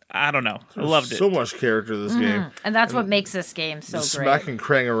Exactly. You know, I don't know. I loved it. So much character in this game. And that's what makes this game so great. Smacking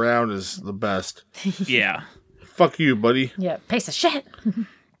Krang around is the best. Yeah. Fuck you, buddy. Yeah, piece of shit.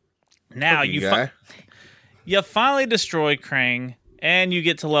 Now You guy. you finally destroy Krang, and you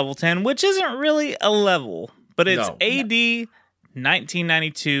get to level 10, which isn't really a level, but it's No. AD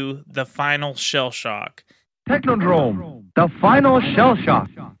 1992, the final Shell Shock. Technodrome, the final shell shock.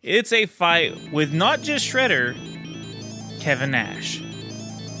 It's a fight with not just Shredder, Kevin Nash.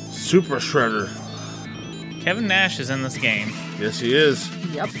 Super Shredder. Kevin Nash is in this game. Yes, he is.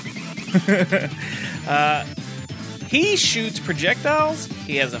 Yep. He shoots projectiles.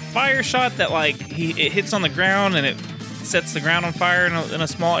 He has a fire shot that it hits on the ground and it sets the ground on fire in a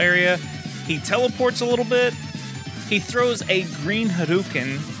small area. He teleports a little bit. He throws a green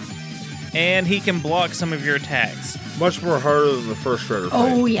Hadouken, and he can block some of your attacks. Much more harder than the first Shredder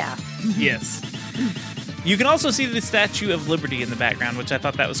fight. Oh, yeah. Yes. You can also see the Statue of Liberty in the background, which I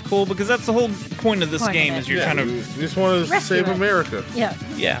thought that was cool because that's the whole point of this Point of game it. is you're Yeah, trying to we just want to Rescue save it. America. Yeah.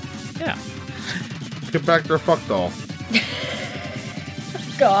 yeah. Get back their fuck doll.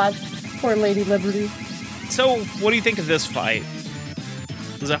 God. Poor Lady Liberty. So, what do you think of this fight?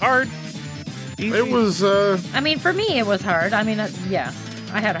 Was it hard? Easy? It was, I mean, for me, it was hard. I mean, yeah.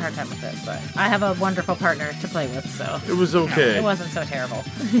 I had a hard time with it, but I have a wonderful partner to play with, so it was okay. it wasn't so terrible.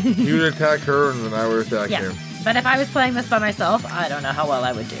 You would attack her, and then I would attack Yeah. him. But if I was playing this by myself, I don't know how well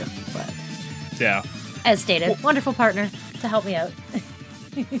I would do. But Yeah. as stated, wonderful partner to help me out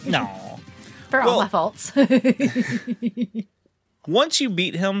No. for all my faults. Once you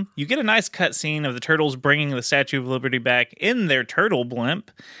beat him, you get a nice cutscene of the turtles bringing the Statue of Liberty back in their turtle blimp,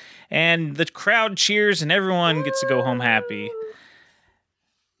 and the crowd cheers and everyone gets to go home happy.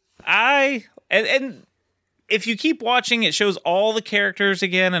 And if you keep watching, it shows all the characters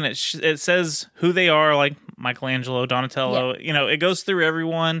again, and it says who they are, like Michelangelo, Donatello. Yeah. You know, it goes through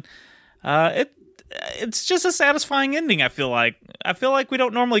everyone. It's just a satisfying ending. I feel like we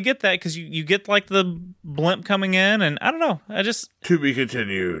don't normally get that because you get like the blimp coming in, and I don't know. To be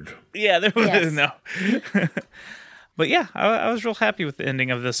continued. Yeah, there was Yes. no. But yeah, I was real happy with the ending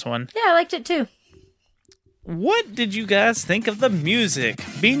of this one. Yeah, I liked it too. What did you guys think of the music?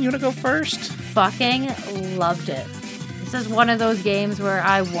 Bean, you want to go first? Fucking loved it. This is one of those games where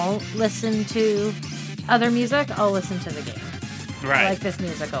I won't listen to other music. I'll listen to the game. I like this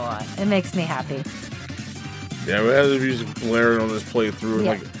music a lot. It makes me happy. Yeah, we had the music blaring on this playthrough,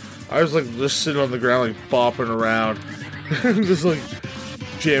 and Yeah. I was just sitting on the ground, bopping around, just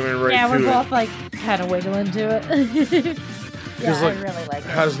jamming right Yeah, to we're it. both kind of wiggling to it. Yeah, I really like It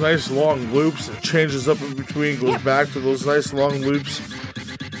it. has nice long loops. It changes up in between, goes back to those nice long loops.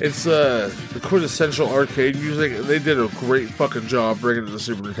 It's the quintessential arcade music. They did a great fucking job bringing it to the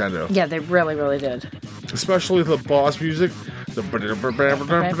Super Nintendo. Yeah, they really, really did. Especially the boss music. Then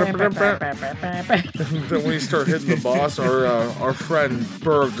when you start hitting the boss, our friend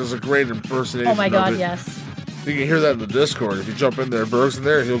Berg does a great impersonation. Oh my god, of it. yes. You can hear that in the Discord. If you jump in there, Berg's in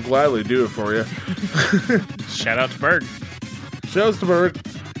there, he'll gladly do it for you. Shout out to Berg. Shouts to Berg.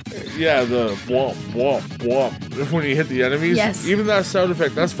 Yeah, the womp, womp, womp. When you hit the enemies. Yes. Even that sound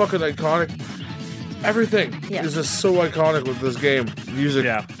effect, that's fucking iconic. Everything Yeah. is just so iconic with this game,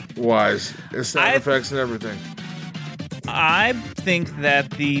 music-wise. And sound effects and everything. I think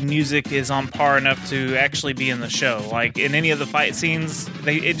that the music is on par enough to actually be in the show. Like in any of the fight scenes,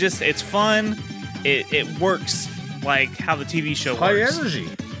 it's fun. It works like how the TV show High works. energy.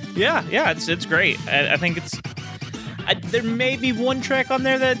 Yeah, it's great. I think there may be one track on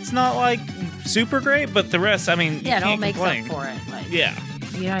there that's not like super great, but the rest, I mean, Yeah, it you all can't makes complain. up for it. Like, Yeah.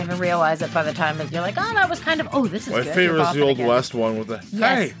 you don't even realize it by the time that you're like, oh, that was kind of, oh, this is My good. favorite You're is the bopping Old again. West one with the,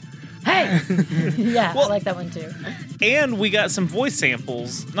 Yes. Hey! Yeah, Well- I like that one too. And we got some voice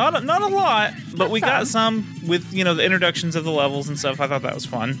samples. Not a lot, but we got some with, the introductions of the levels and stuff. I thought that was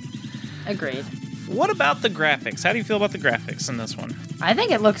fun. Agreed. What about the graphics? How do you feel about the graphics in this one? I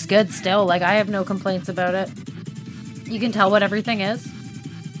think it looks good still. Like, I have no complaints about it. You can tell what everything is.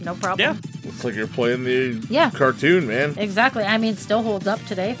 No problem. Yeah. It's like you're playing the Yeah. cartoon, man. Exactly. I mean, still holds up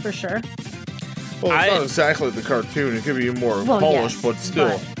today for sure. Well, it's I- not exactly the cartoon. It could be more Well, polished, yes, but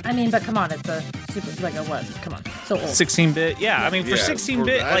still. but come on, it's a super, like a what? Come on, so old. 16-bit? Yeah, I mean, for Yeah,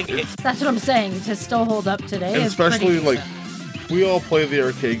 16-bit, for that, like, it's- That's what I'm saying. To still hold up today And is pretty especially, like, decent. we all play the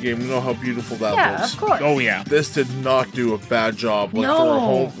arcade game. We know how beautiful that Yeah, looks. of course. oh, yeah. This did not do a bad job. Like, No. for a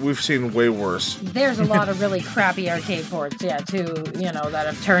home, we've seen way worse. There's a lot of really crappy arcade ports, too, that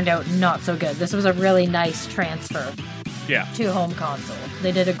have turned out not so good. This was a really nice transfer Yeah. to home console.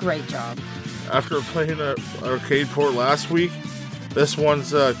 They did a great job. After playing an arcade port last week, this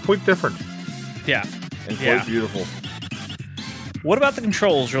one's quite different. Yeah. and quite Yeah. beautiful. What about the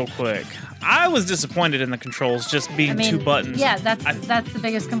controls, real quick? I was disappointed in the controls just being I mean, 2 buttons. Yeah, that's the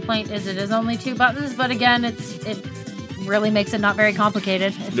biggest complaint. Is it is only 2 buttons, but again, it really makes it not very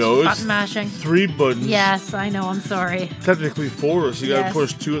complicated. It's No, just it's button mashing. 3 buttons. Yes, I know. I'm sorry. Technically 4, so you gotta Yes.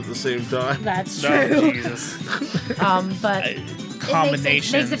 push 2 at the same time. That's Oh, true. Jesus. But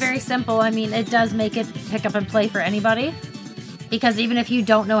Combinations. It makes it very simple. I mean, it does make it pick up and play for anybody. Because even if you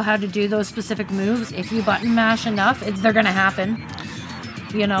don't know how to do those specific moves, if you button mash enough, they're going to happen.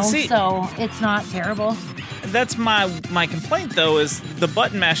 You know, See- so it's not terrible. That's my complaint, though, is the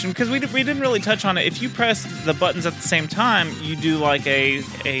button mashing, because we didn't really touch on it. If you press the buttons at the same time, you do like a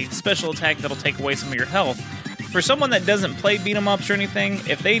special attack that'll take away some of your health. For someone that doesn't play beat 'em ups or anything,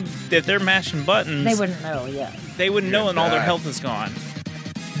 if they're mashing buttons, They wouldn't know, yeah. they wouldn't know, and all their back. health is gone.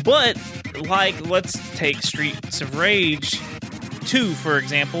 But like, let's take Streets of Rage 2, for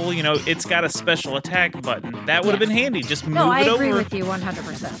example. You know, it's got a special attack button. That would have Yeah. been handy. Just move No, I it agree over. with you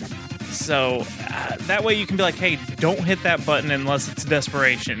 100%. So that way you can be like, hey, don't hit that button unless it's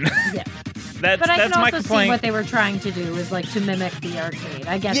desperation. Yeah. that's But I that's can my also see complaint. what they were trying to do is like to mimic the arcade.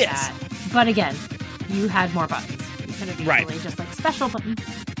 I get Yes. that. But again, you had more buttons. You could have Right. easily just like special button.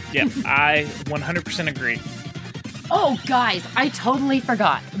 Yeah, I 100% agree. Oh, guys, I totally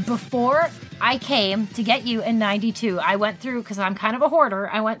forgot. Before I came to get you in 92, I went through, because I'm kind of a hoarder,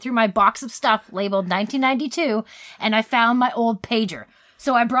 I went through my box of stuff labeled 1992, and I found my old pager.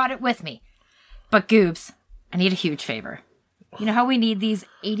 So I brought it with me. But Goobs, I need a huge favor. You know how we need these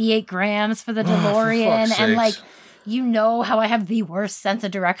 88 grams for the DeLorean? fuck's And like, sakes. you know how I have the worst sense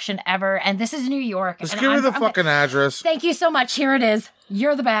of direction ever, and this is New York. Just and give me I'm- the I'm- fucking address Thank you so much. Here it is.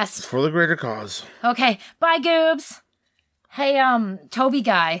 You're the best. for the greater cause. Okay, bye, Goobs. Hey, Toby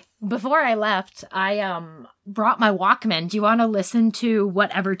guy, before I left, I, brought my Walkman. Do you want to listen to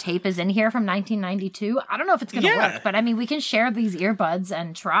whatever tape is in here from 1992? I don't know if it's going to Yeah. work, but I mean, we can share these earbuds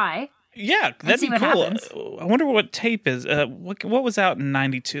and try. Yeah, that'd see be what cool. happens. I wonder what tape is. What was out in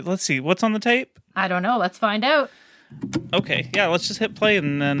 92? Let's see. What's on the tape? I don't know. Let's find out. Okay, yeah, let's just hit play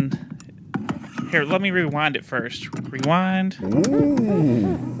and then... Here, let me rewind it first. Rewind.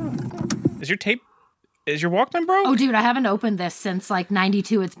 Is your tape... Is your Walkman broke? Oh, dude, I haven't opened this since like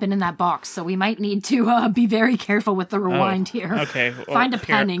 92. It's been in that box, so we might need to be very careful with the rewind here. okay. Well, Find a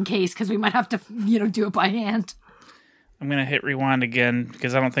pen here. in case, because we might have to, do it by hand. I'm going to hit rewind again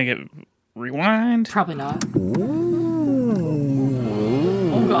because I don't think it... Rewind? Probably not.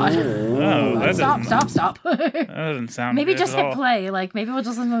 Oh, God. Oh, that Stop. that doesn't sound Maybe good just at hit all. play. Like, maybe we'll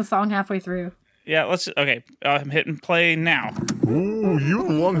just listen to the song halfway through. Yeah, let's... Okay, I'm hitting play now. Ooh, you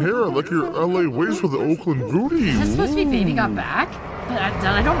have long hair like your LA waist with the Oakland booty. Is this supposed to be Baby Got Back? But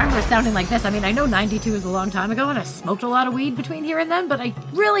I don't remember it sounding like this. I mean, I know 92 is a long time ago, and I smoked a lot of weed between here and then, but I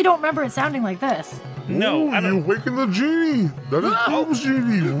really don't remember it sounding like this. No, Ooh, I you don't... waken the genie. That is Goob's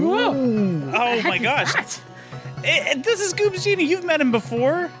genie. Ooh. Oh my gosh. What? This is Goob's Genie. You've met him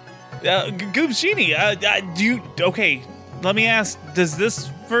before. Goob's Genie. Do you... Okay, let me ask. Does this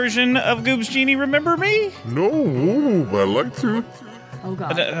version of Goob's Genie remember me? No, ooh, but I'd like to. Oh,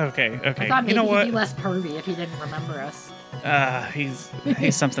 God. Okay. I thought maybe You know he'd what? be less pervy if he didn't remember us.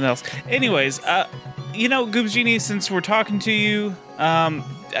 He's something else. Anyways, Goob's Genie, since we're talking to you,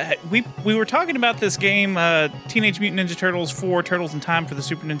 we were talking about this game, Teenage Mutant Ninja Turtles 4 Turtles in Time for the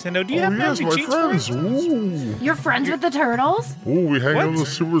Super Nintendo. Do you Oh, have yes, magic my cheats for friends. it? Ooh. You're friends with the turtles? Ooh, we hang out in What? the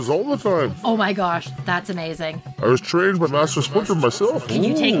sewers all the time. Oh, my gosh. That's amazing. I was trained by Master Splinter myself. Can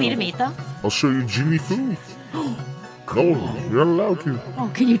you take me Ooh. to meet them? I'll show you Genie Fu. No, you're not allowed to.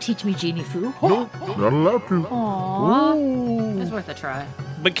 Oh, can you teach me Genie Fu? No, not allowed to. Aww. It was worth a try.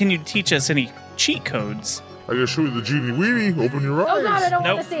 But can you teach us any cheat codes? I can show you the Genie Weenie. Open your eyes. Oh, God, I don't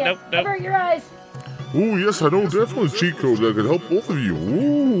Nope, want to see it. nope, nope. Avert your eyes. Ooh, yes, I know definitely cheat code that could help both of you.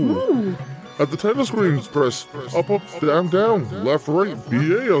 Ooh. At the title screen, press up, down, down, left, right,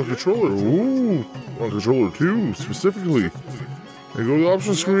 BA on controller. Ooh, on controller 2 specifically. And go to the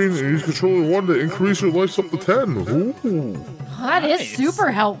option screen and use controller 1 to increase your life up to 10. Ooh. That is Nice.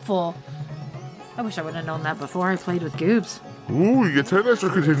 super helpful. I wish I would have known that before I played with Goobs. Ooh, you get 10 extra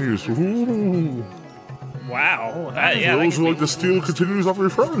continues. Ooh. Wow. For Yeah, those who like to steal continues off your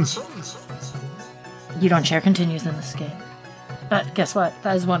friends. You don't share continues in this game. But guess what?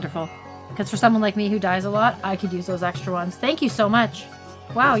 That is wonderful. Because for someone like me who dies a lot, I could use those extra ones. Thank you so much.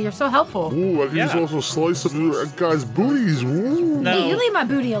 Wow, you're so helpful. Ooh, I can Yeah. also slice up your guys' booties. Ooh. No. Hey, you leave my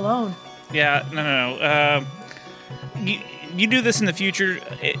booty alone. Yeah, no. You do this in the future.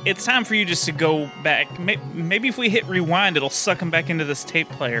 It's time for you just to go back. Maybe if we hit rewind, it'll suck him back into this tape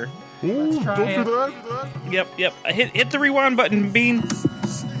player. Ooh, try don't it. do that. Yep. Hit the rewind button, Bean.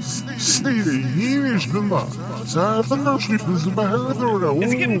 Say the Yiddish number.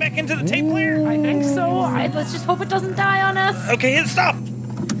 Is he getting back into the tape player? I think so. Let's just hope it doesn't die on us. Okay, hit stop.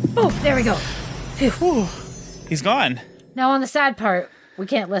 Oh, there we go. Phew. He's gone. Now on the sad part, we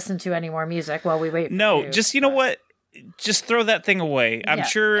can't listen to any more music while we wait for No, you. just, you know what? Just throw that thing away. I'm Yeah.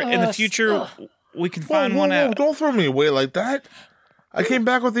 sure in the future we can find one out. Don't throw me away like that. I came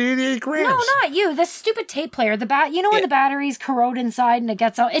back with the 88 grams. No, not you. This stupid tape player. You know when the batteries corrode inside and it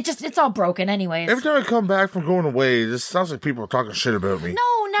gets out? It's all broken anyways. Every time I come back from going away, it just sounds like people are talking shit about me.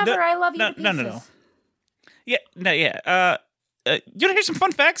 No, never. No, I love you no, to pieces. no. Yeah, no, yeah. You want to hear some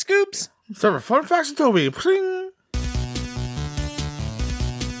fun facts, Goobs? It's time for fun facts with Toby. Pling.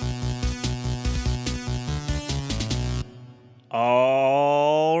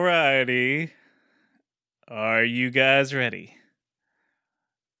 Alrighty. Are you guys ready?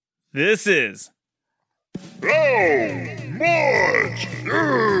 This is How much is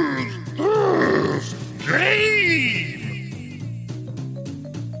this game?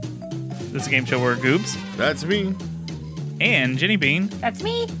 This is a game show where Goobs That's me. and Jenny Bean That's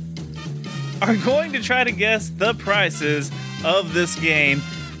me. are going to try to guess the prices of this game.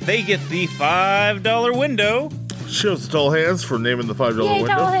 They get the $5 window. Shows the tall hands for naming the $5 Yay,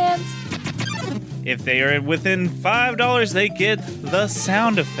 window. tall hands. If they are within $5, they get the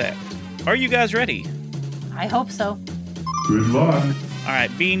sound effect. Are you guys ready? I hope so. Good luck. All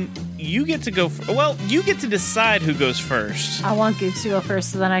right, Bean, you get to go. Well, you get to decide who goes first. I want Goops to go first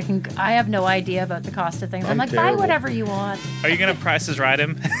so then I have no idea about the cost of things. I'm like, buy terrible. whatever you want. Are you gonna prices right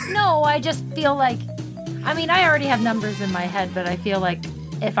him? No, I just feel like, I already have numbers in my head, but I feel like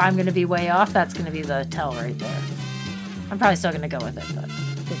if I'm going to be way off, that's going to be the tell right there. I'm probably still going to go with it, but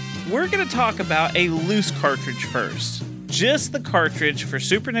We're gonna talk about a loose cartridge first. Just the cartridge for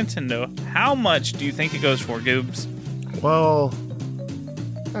Super Nintendo. How much do you think it goes for, Goobs? Well,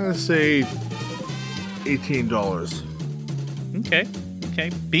 I'm going to say $18. Okay.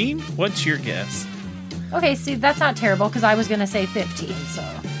 Bean, what's your guess? okay, see, that's not terrible because I was going to say 15, so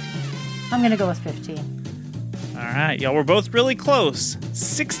I'm going to go with 15. All right, y'all were both really close.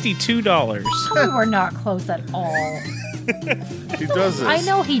 $62. We were not close at all. He does this. I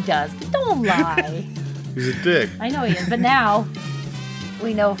know he does, but don't lie. He's a dick. I know he is, but now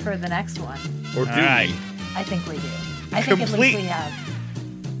we know for the next one. Or do All right. he? I think we do. I think at Complete- least we have.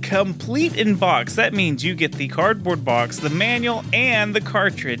 Complete in box. That means you get the cardboard box, the manual, and the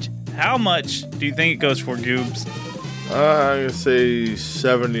cartridge. How much do you think it goes for, Goobs? I'm going to say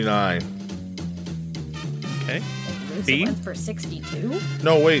 79. Okay. This Bean? one's for 62.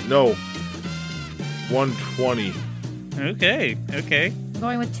 No, wait, no. 120. Okay. I'm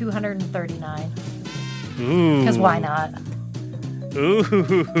going with 239. Ooh. Because why not?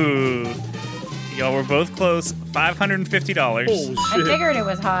 Ooh. Y'all were both close. $550. Oh, I shit. figured it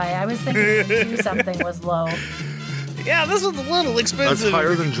was high. I was thinking 2 something was low. Yeah, this one's a little That's expensive.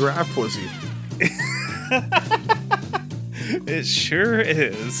 higher than giraffe pussy. It sure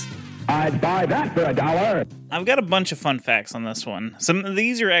is. I'd buy that for $1. I've got a bunch of fun facts on this one. Some of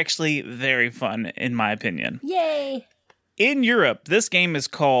these are actually very fun, in my opinion. Yay! In Europe, this game is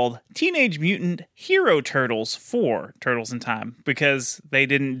called Teenage Mutant Hero Turtles 4 Turtles in Time because they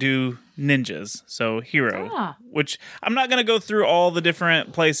didn't do ninjas, so hero. Ah. Which I'm not going to go through all the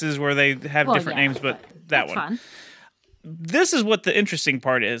different places where they have Well, different yeah, names, but that That's one. fun. This is what the interesting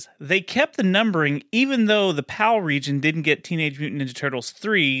part is. They kept the numbering even though the PAL region didn't get Teenage Mutant Ninja Turtles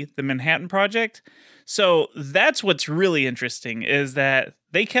 3, the Manhattan Project. So that's what's really interesting is that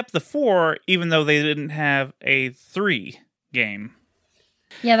they kept the 4 even though they didn't have a 3 game.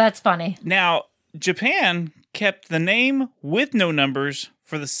 Yeah, that's funny. Now, Japan kept the name with no numbers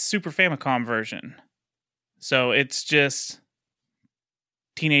for the Super Famicom version. So it's just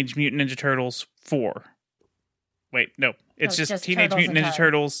Teenage Mutant Ninja Turtles 4. Wait, no. It's No, just just Teenage Turtles Mutant in Ninja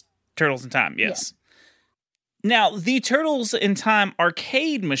Time. Turtles in Time, yes. Now, the Turtles in Time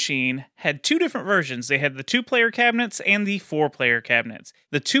arcade machine had 2 different versions. They had the 2-player cabinets and the 4-player cabinets.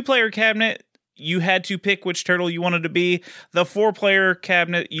 The 2-player cabinet, you had to pick which turtle you wanted to be. The 4-player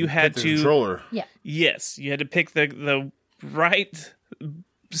cabinet, you had The to... controller. Yeah. Yes, you had to pick the right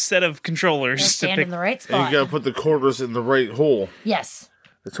set of controllers They'll to stand pick. in the right And you spot. gotta put the quarters in the right hole. Yes.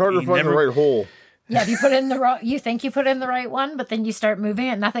 It's hard to You find never- the right hole. Yeah, if you put in the wrong, you think you put in the right one, but then you start moving it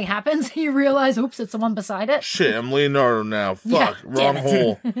and nothing happens. You realize, oops, it's the one beside it. Shit, I'm Leonardo now. Yeah, Fuck, wrong damn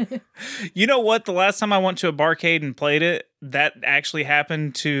hole. You know what? The last time I went to a barcade and played it, that actually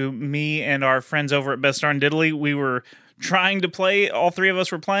happened to me and our friends over at Best Darn Diddly. We were trying to play, all 3 of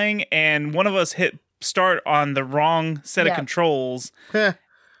us were playing, and one of us hit start on the wrong set of Yeah. controls. Heh.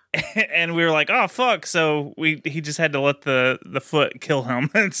 And we were like, oh, fuck. So he just had to let the foot kill him.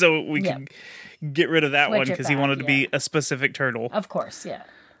 And so we could get rid of that Switch one it because he back, wanted to be a specific turtle. Of course, yeah.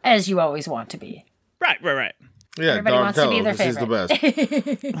 As you always want to be. Right. Yeah, Everybody wants to be Donatello, their 'cause he's the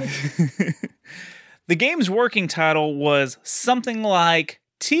best. The game's working title was something like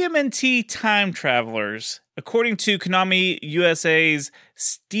TMNT Time Travelers, according to Konami USA's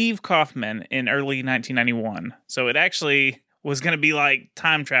Steve Kaufman in early 1991. So it actually was going to be like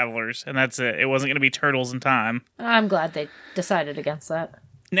Time Travelers, and that's it. It wasn't going to be Turtles in Time. I'm glad they decided against that.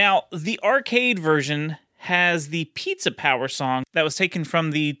 Now, the arcade version has the Pizza Power song that was taken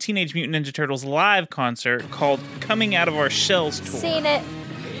from the Teenage Mutant Ninja Turtles live concert called Coming Out of Our Shells Tour. Seen it.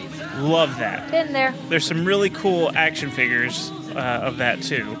 Love that. Been there. There's some really cool action figures of that,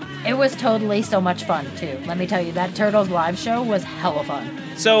 too. It was totally so much fun, too. Let me tell you, that Turtles live show was hella fun.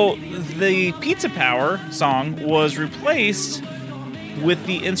 So the Pizza Power song was replaced with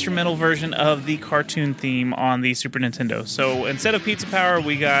the instrumental version of the cartoon theme on the Super Nintendo. So instead of Pizza Power,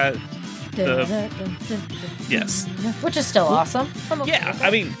 we got yes, which is still awesome. yeah.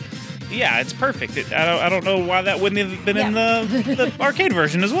 I mean, yeah, it's perfect. I don't know why that wouldn't have been in the arcade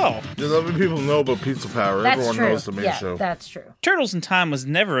version as well. Just let people know about Pizza Power. That's Everyone true. knows the main show. That's true. Turtles in Time was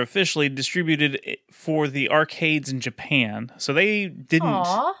never officially distributed for the arcades in Japan, so they didn't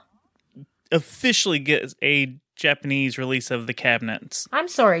Aww. officially get a Japanese release of the cabinets. I'm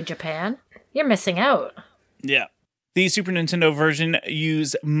sorry, Japan. You're missing out. Yeah. The Super Nintendo version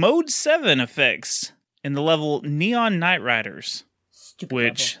used Mode 7 effects in the level Neon Knight Riders, Stupid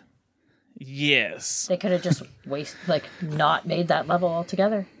which, level. yes. They could have just not made that level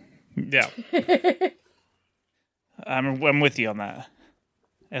altogether. Yeah. I'm with you on that.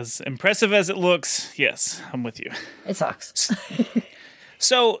 As impressive as it looks, yes, I'm with you. It sucks.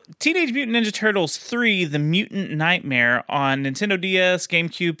 So, Teenage Mutant Ninja Turtles 3, The Mutant Nightmare on Nintendo DS,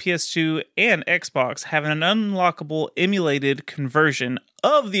 GameCube, PS2, and Xbox have an unlockable emulated conversion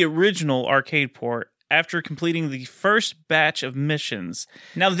of the original arcade port after completing the first batch of missions.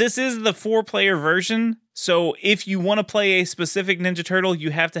 Now, this is the 4-player version, so if you want to play a specific Ninja Turtle, you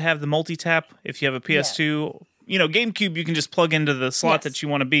have to have the multi-tap. If you have a PS2, GameCube, you can just plug into the slot that you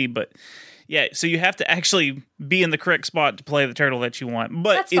want to be, but... yeah, so you have to actually be in the correct spot to play the turtle that you want.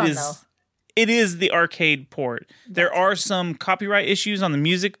 But That's it is the arcade port. There are some copyright issues on the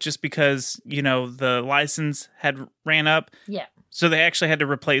music just because, the license had ran up. Yeah. So they actually had to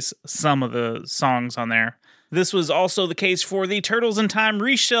replace some of the songs on there. This was also the case for the Turtles in Time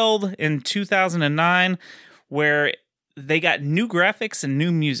Reshelled in 2009, where they got new graphics and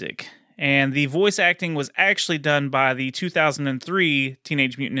new music. And the voice acting was actually done by the 2003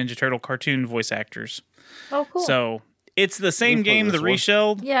 Teenage Mutant Ninja Turtle cartoon voice actors. Oh, cool. So it's the same game, the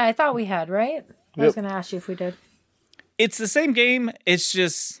Reshelled. Yeah, I thought we had, right? I was going to ask you if we did. It's the same game. It's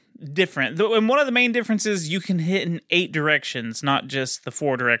just different. And one of the main differences, you can hit in 8 directions, not just the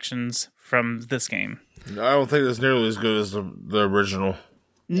 4 directions from this game. I don't think it's nearly as good as the original.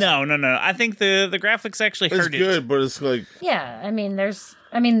 No. I think the graphics actually hurt it. It's good, but it's like... yeah,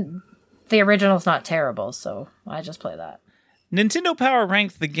 the original's not terrible, so I just play that. Nintendo Power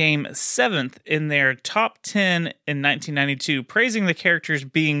ranked the game 7th in their top 10 in 1992, praising the characters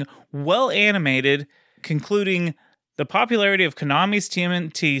being well animated, concluding the popularity of Konami's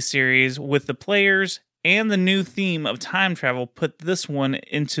TMNT series with the players and the new theme of time travel put this one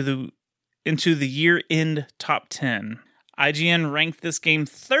into the year-end top 10. IGN ranked this game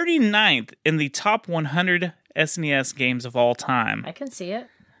 39th in the top 100 SNES games of all time. I can see it.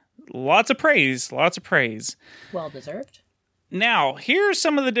 Lots of praise. Well deserved. Now, here are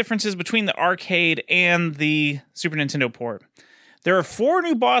some of the differences between the arcade and the Super Nintendo port. There are 4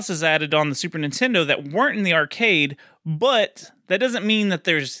 new bosses added on the Super Nintendo that weren't in the arcade, but that doesn't mean that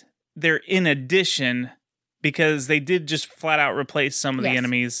they're in addition, because they did just flat out replace some of the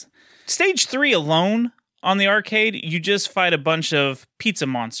enemies. Stage 3 alone on the arcade, you just fight a bunch of pizza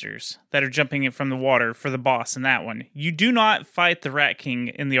monsters that are jumping in from the water for the boss in that one. You do not fight the Rat King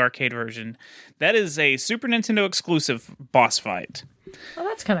in the arcade version. That is a Super Nintendo exclusive boss fight. Oh,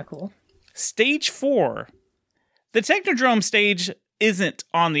 that's kind of cool. Stage 4. The Technodrome stage isn't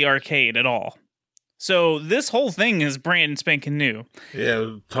on the arcade at all. So this whole thing is brand spanking new.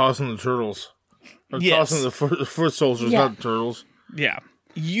 Yeah, tossing the turtles. Or Yes. tossing the foot soldiers, Yeah. not the turtles. Yeah.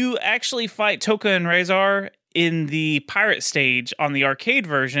 You actually fight Toka and Razor in the pirate stage on the arcade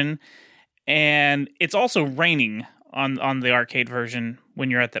version, and it's also raining on the arcade version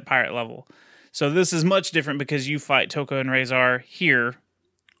when you're at that pirate level. So this is much different because you fight Toka and Razor here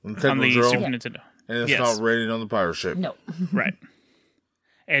And on the Technodrome, Super Nintendo. and it's Yes. not raining on the pirate ship. No. Right.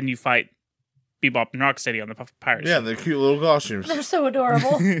 And you fight Bebop and Rocksteady on the pirate Yeah, ship. they're cute little costumes. They're so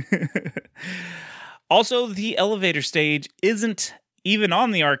adorable. Also, the elevator stage isn't even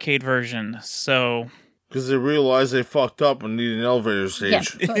on the arcade version, so Because they realize they fucked up and need an elevator Yeah.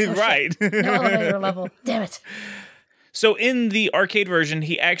 stage. So no right. shit. No elevator level. Damn it. So in the arcade version,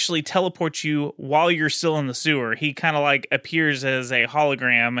 he actually teleports you while you're still in the sewer. He kind of like appears as a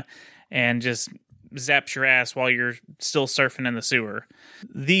hologram and just zaps your ass while you're still surfing in the sewer.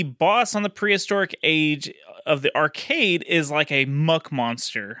 The boss on the prehistoric age of the arcade is like a muck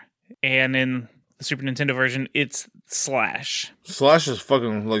monster. And in the Super Nintendo version, it's Slash. Slash is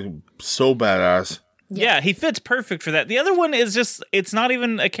fucking, like, so badass. Yeah, he fits perfect for that. The other one is just, it's not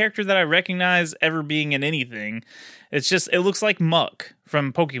even a character that I recognize ever being in anything. It's just, it looks like Muck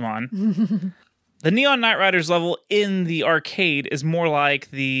from Pokemon. The Neon Knight Riders level in the arcade is more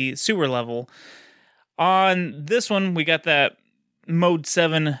like the sewer level. On this one, we got that Mode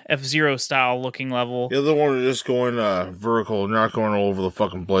 7 F-Zero style looking level. The other one is just going vertical, you're not going all over the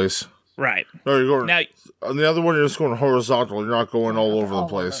fucking place. Right. No, you're going... Now, On the other one, you're just going horizontal, you're not going all over the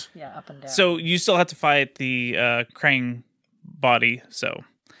place. Yeah, up and down. so you still have to fight the Krang body, so.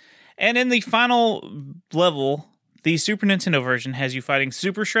 And in the final level, the Super Nintendo version has you fighting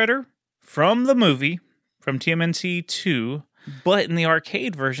Super Shredder from the movie, from TMNT 2, but in the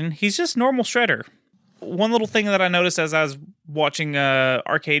arcade version, he's just normal Shredder. One little thing that I noticed as I was watching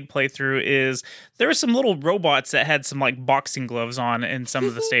arcade playthrough is there were some little robots that had some like boxing gloves on in some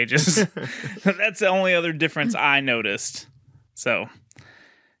of the stages. That's the only other difference I noticed. So,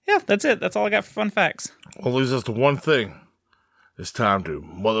 yeah, that's it. That's all I got for fun facts. Well, leaves us to one thing. It's time to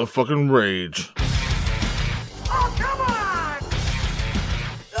motherfucking rage.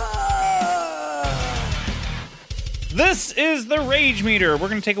 This is the Rage Meter. We're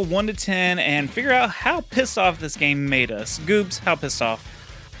going to take a 1 to 10 and figure out how pissed off this game made us. Goobs, how pissed off?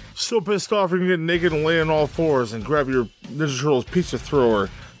 So pissed off you can get naked and lay on all fours and grab your Ninja Turtles pizza thrower,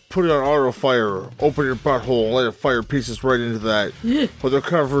 put it on auto fire, open your butthole and let it fire pieces right into that. But they're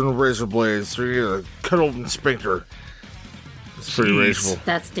covered in razor blades, so you're gonna cut open sphincter. It's pretty Jeez. rageful.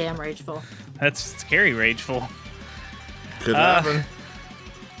 That's damn rageful. That's scary rageful. Could happen.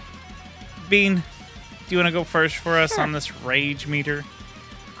 Bean, do you want to go first for us on this Rage Meter?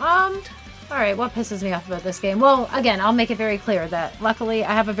 All right, what pisses me off about this game? Well, again, I'll make it very clear that luckily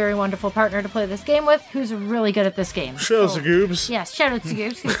I have a very wonderful partner to play this game with who's really good at this game. Show us the goobs. Yes, shout out to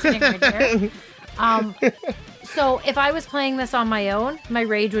Goose, who's sitting right there. So if I was playing this on my own, my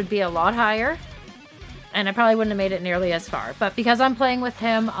rage would be a lot higher, and I probably wouldn't have made it nearly as far. But because I'm playing with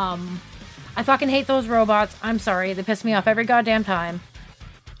him, I fucking hate those robots. I'm sorry, they piss me off every goddamn time.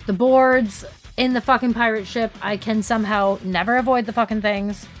 The boards in the fucking pirate ship, I can somehow never avoid the fucking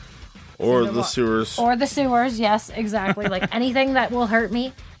things. Or the sewers. Or the sewers, yes, exactly. Like anything that will hurt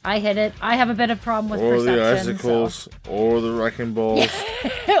me, I hit it. I have a bit of problem with Or perception. the icicles. Or the wrecking balls.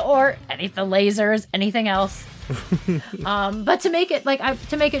 Or the lasers, anything else. But to make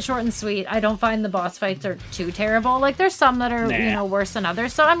it short and sweet, I don't find the boss fights are too terrible. Like there's some that are worse than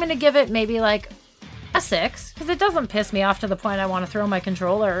others. So I'm gonna give it maybe like a 6 because it doesn't piss me off to the point I want to throw my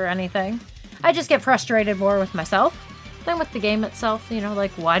controller or anything. I just get frustrated more with myself than with the game itself. You know,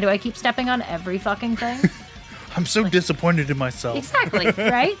 like why do I keep stepping on every fucking thing? I'm so disappointed in myself. Exactly,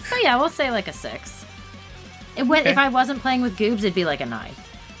 right? So yeah, we'll say like a 6. If I wasn't playing with Goobs, it'd be like a 9.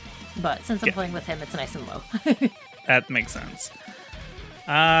 But since I'm playing with him, it's nice and low. That makes sense.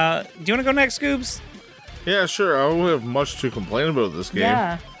 Do you want to go next, Goobs? Yeah, sure. I don't have much to complain about this game.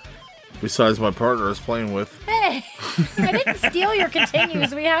 Yeah. Besides my partner is playing with. Hey, I didn't steal your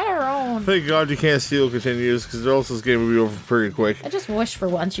continues. We had our own. Thank God you can't steal continues, because else this game would be over pretty quick. I just wish for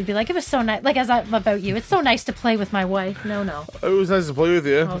once you'd be like, it was so nice. Like, about you, it's so nice to play with my wife. No. It was nice to play with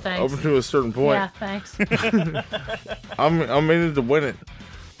you. Oh, thanks. Up to a certain point. Yeah, thanks. I'm in it to win it.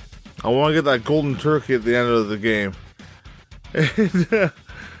 I want to get that golden turkey at the end of the game. And,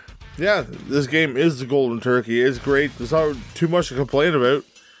 yeah, this game is the golden turkey. It's great. There's not too much to complain about.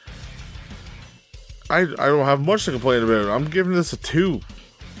 I don't have much to complain about. I'm giving this a 2.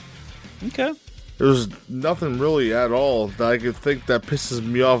 Okay. There's nothing really at all that I could think that pisses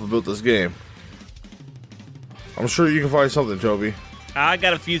me off about this game. I'm sure you can find something, Toby. I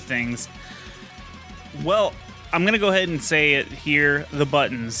got a few things. Well, I'm going to go ahead and say it here. The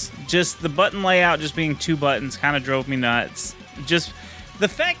buttons. Just the button layout just being 2 buttons kind of drove me nuts. Just the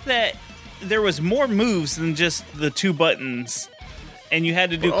fact that there was more moves than just the 2 buttons. And you had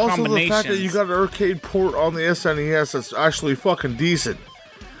to do But also combinations. the fact that you got an arcade port on the SNES that's actually fucking decent.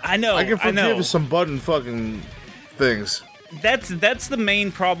 I know. I can forgive some button fucking things. That's the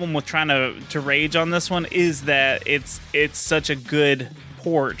main problem with trying to rage on this one is that it's such a good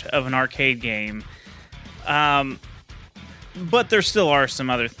port of an arcade game. But there still are some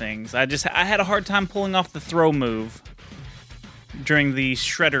other things. I had a hard time pulling off the throw move during the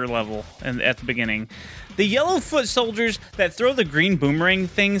shredder level at the beginning. The yellow foot soldiers that throw the green boomerang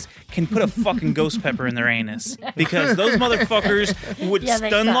things can put a fucking ghost pepper in their anus, because those motherfuckers would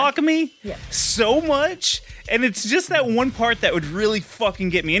stun lock me so much, and it's just that one part that would really fucking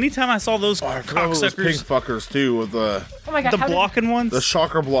get me. Anytime I saw those cocksuckers, those pink fuckers too, with the blocking ones, the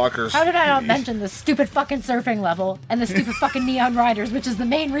shocker blockers. How did I not mention the stupid fucking surfing level and the stupid fucking neon riders, which is the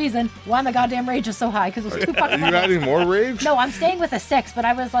main reason why my goddamn rage is so high, because those two fucking. Are you adding more rage? No, I'm staying with a 6, but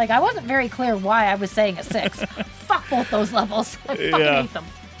I wasn't very clear why I was saying a 6. Fuck both those levels. I fucking hate them.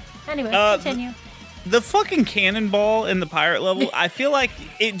 Anyway, continue. The fucking cannonball in the pirate level, I feel like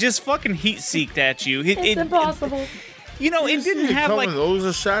it just fucking heat-seeked at you. It's impossible. It didn't have like... There was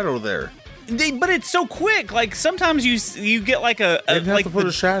a shadow there. But it's so quick. Like, sometimes you get like a... They have to put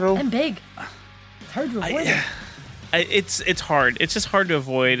a shadow. And big. It's hard to avoid it. It's hard. It's just hard to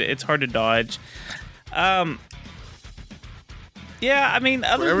avoid. It's hard to dodge. Yeah, I mean,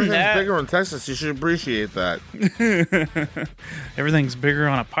 other than that... Everything's bigger in Texas. You should appreciate that. Everything's bigger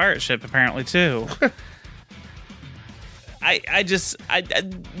on a pirate ship, apparently, too.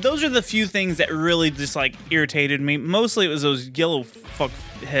 Those are the few things that really just, like, irritated me. Mostly it was those yellow fuck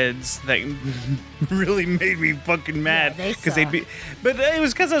heads that really made me fucking mad. Yeah, But it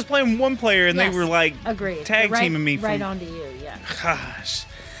was because I was playing one player and they were, like, tag teaming me. Right onto you, yeah. Gosh.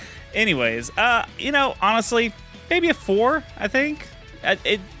 Anyways, honestly... Maybe a 4, I think.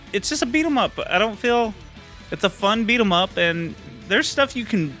 It's just a beat 'em up. I don't feel it's a fun beat 'em up, and there's stuff you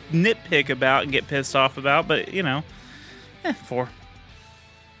can nitpick about and get pissed off about, but 4.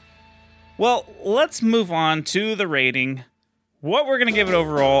 Well, let's move on to the rating. What we're gonna give it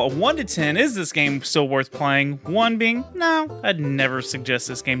overall, a 1 to 10. Is this game still worth playing? 1 being, no, I'd never suggest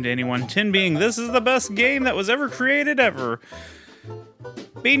this game to anyone. 10 being, this is the best game that was ever created ever.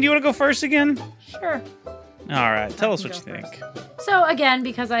 Bean, do you want to go first again? Sure. All right, tell us what you think. So, again,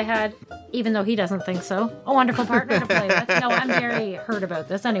 because I had, even though he doesn't think so, a wonderful partner to play with. No, I'm very hurt about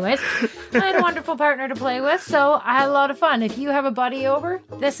this. Anyways, I had a wonderful partner to play with, so I had a lot of fun. If you have a buddy over,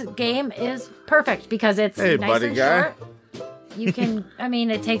 this game is perfect because it's nice and short. You can,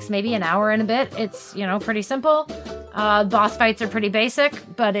 it takes maybe an hour and a bit. It's, pretty simple. Boss fights are pretty basic,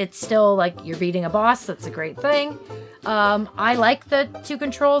 but it's still like you're beating a boss. That's a great thing. I like the 2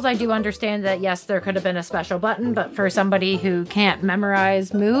 controls. I do understand that, yes, there could have been a special button, but for somebody who can't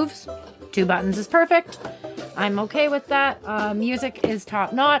memorize moves, 2 buttons is perfect. I'm okay with that. Music is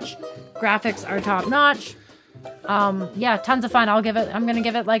top-notch. Graphics are top-notch. Tons of fun. I'm going to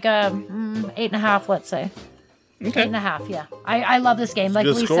give it like a 8.5, let's say. Okay. 8.5, yeah. I love this game. Like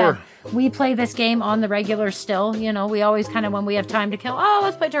we said, we play this game on the regular still. We always kind of, when we have time to kill,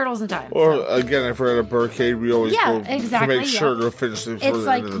 let's play Turtles in Time. Or, again, if we're at a barcade, we always go exactly, to make sure to finish it It's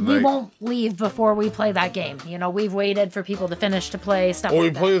like, we won't leave before we play that game. We've waited for people to finish to play stuff Or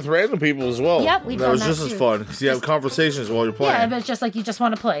like we play with random people as well. Yep, we've that done was that just too. as fun, because you have conversations while you're playing. Yeah, but it's just like you just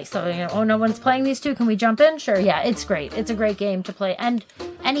want to play. So, no one's playing these 2. Can we jump in? Sure, yeah, it's great. It's a great game to play. And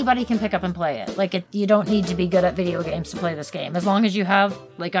anybody can pick up and play it. Like, you don't need to be good at video games to play this game. As long as you have,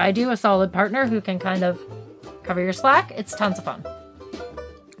 like I do, a solid partner who can kind of cover your slack, it's tons of fun.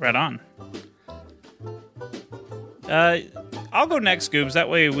 Right on. I'll go next, Goobs. That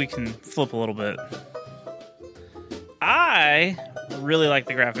way we can flip a little bit. I really like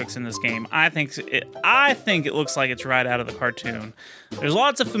the graphics in this game. I think it looks like it's right out of the cartoon. There's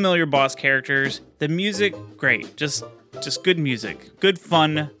lots of familiar boss characters. The music, great. Just good music. Good,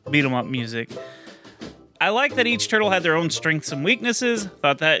 fun, beat-em-up music. I like that each turtle had their own strengths and weaknesses.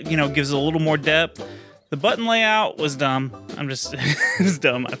 Thought that, gives it a little more depth. The button layout was dumb. It's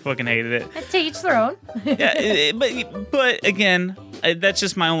dumb. I fucking hated it. To each their own. Yeah, but again, that's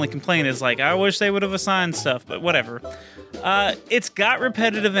just my only complaint is like, I wish they would have assigned stuff, but whatever. It's got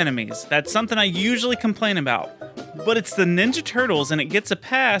repetitive enemies. That's something I usually complain about. But it's the Ninja Turtles, and it gets a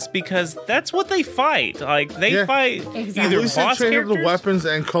pass because that's what they fight. Like, they fight Exactly. either At least boss they change characters. the weapons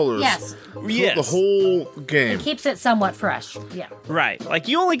and colors. Yes. Yes. The whole game. It keeps it somewhat fresh. Yeah. Right. Like,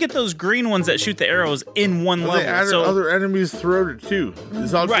 you only get those green ones that shoot the arrows in one They level. added So, other enemies throughout it too.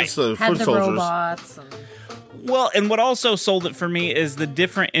 It's not Right. just the Had foot the soldiers. robots. well, and what also sold it for me is the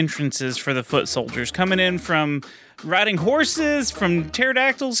different entrances for the foot soldiers. Coming in from riding horses, from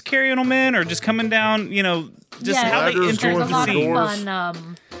pterodactyls carrying them in, or just coming down, just how they Ladders enter There's a the lot of scene. doors.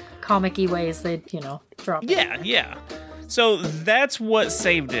 fun comic-y ways they, drop. Yeah. So that's what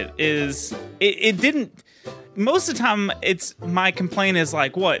saved it. Is it didn't. most of the time, it's my complaint is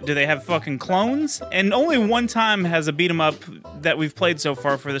like, what? Do they have fucking clones? And only one time has a beat 'em up that we've played so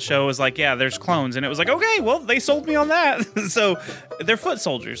far for the show is like, yeah, there's clones. And it was like, okay, well, they sold me on that. So they're foot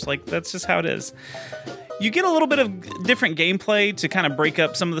soldiers. Like, that's just how it is. You get a little bit of different gameplay to kind of break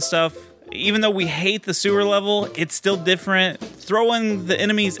up some of the stuff. Even though we hate the sewer level, it's still different. Throwing the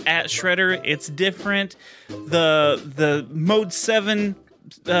enemies at Shredder, it's different. The Mode 7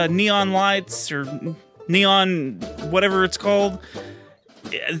 neon lights or neon whatever it's called,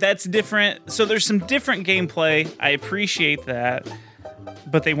 that's different. So there's some different gameplay. I appreciate that.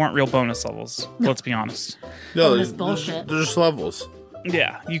 But they weren't real bonus levels, let's be honest. No, Bonus bullshit. They're just levels.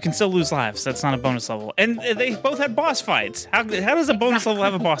 Yeah, you can still lose lives. That's not a bonus level. And they both had boss fights. How does a bonus level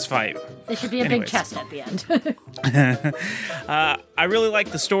have a boss fight? There should be a big Anyways. chest at the end. I really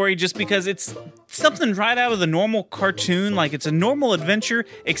like the story just because it's something right out of the normal cartoon. Like, it's a normal adventure,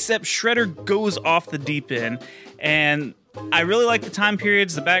 except Shredder goes off the deep end. And I really like the time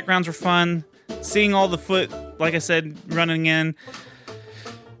periods. The backgrounds were fun. Seeing all the foot, like I said, running in.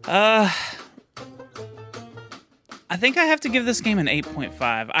 I think I have to give this game an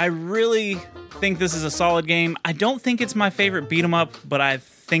 8.5. I really think this is a solid game. I don't think it's my favorite beat 'em up, but I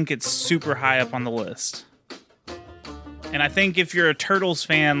think it's super high up on the list. And I think if you're a Turtles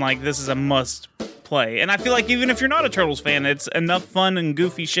fan, like, this is a must play. And I feel like even if you're not a Turtles fan, it's enough fun and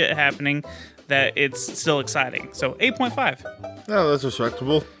goofy shit happening that it's still exciting. So 8.5. No, that's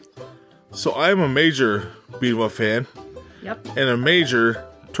respectable. So I'm a major beat 'em up fan Yep. and a major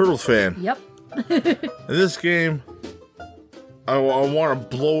Turtles fan. Yep. In this game, I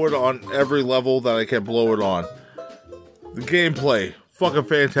want to blow it on every level that I can blow it on. The gameplay, fucking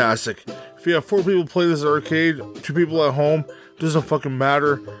fantastic. If you have 4 people play this arcade, 2 people at home, doesn't fucking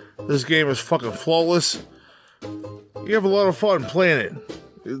matter. This game is fucking flawless. You have a lot of fun playing it.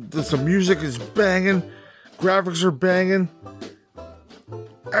 The music is banging, graphics are banging.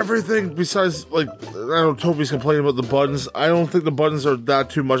 Everything besides, like, I know Toby's complaining about the buttons. I don't think the buttons are that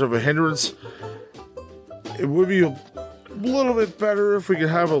too much of a hindrance. It would be a little bit better if we could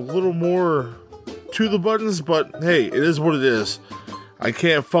have a little more to the buttons, but hey, it is what it is. I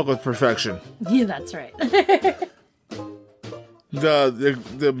can't fuck with perfection. Yeah, that's right.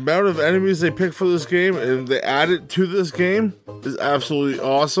 The amount of enemies they pick for this game and they add it to this game is absolutely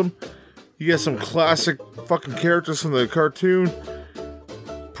awesome. You get some classic fucking characters from the cartoon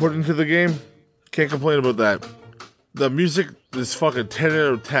put into the game. Can't complain about that. The music is fucking 10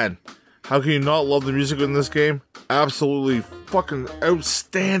 out of 10. How can you not love the music in this game? Absolutely fucking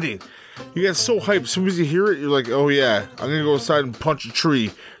outstanding. You get so hyped. As soon as you hear it, you're like, oh yeah, I'm gonna go inside and punch a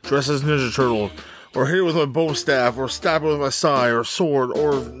tree, dress as Ninja Turtle, or hit it with my bow staff, or stab it with my sai, or sword,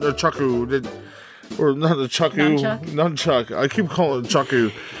 or the chucku, or not the chucku, nunchuck. I keep calling it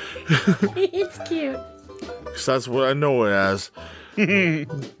chucku. It's cute. Because that's what I know it as.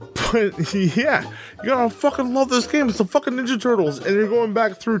 But yeah, you gotta fucking love this game. It's the fucking Ninja Turtles, and you're going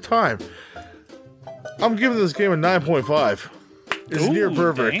back through time. I'm giving this game a 9.5. It's near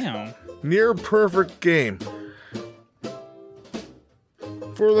perfect. Damn. Near perfect game.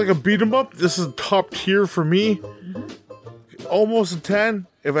 For like a beat 'em up, this is top tier for me. Almost a 10.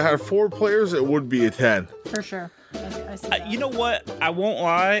 If I had 4 players, it would be a 10. For sure. I see that. You know what? I won't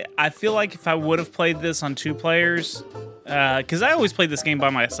lie. I feel like if I would have played this on 2 players, because I always played this game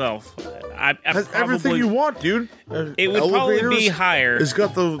by myself, I Has probably everything you want, dude. It would probably be Elevators. higher. It's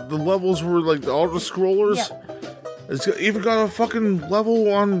got the levels where like the auto scrollers. Yeah. It's even got a fucking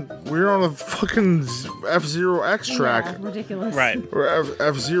level on. We're on a fucking F-Zero X track. Yeah, ridiculous. Right. Or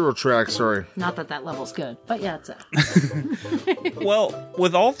F-Zero track, sorry. Not that level's good, but yeah, it's a. Well,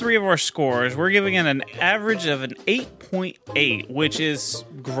 with all 3 of our scores, we're giving it an average of an 8.8, which is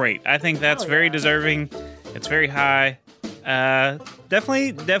great. I think that's very deserving. It's very high.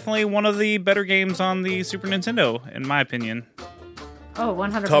 Definitely one of the better games on the Super Nintendo, in my opinion. Oh,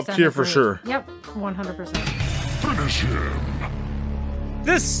 100%. Top tier for agree. sure. Yep, 100%. Finish him.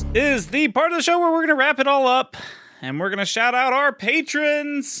 This is the part of the show where we're going to wrap it all up, and we're going to shout out our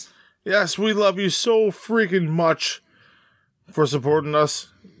patrons. Yes, we love you so freaking much for supporting us.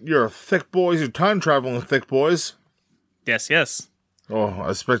 You're thick boys. You're time traveling thick boys. Yes. Oh,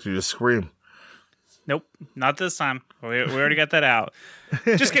 I expect you to scream. Nope, not this time. We already got that out.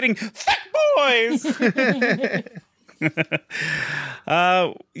 Just kidding. Thick boys!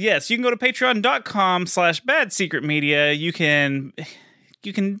 Yes, you can go to patreon.com/badsecretmedia.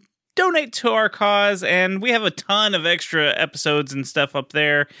 You can donate to our cause, and we have a ton of extra episodes and stuff up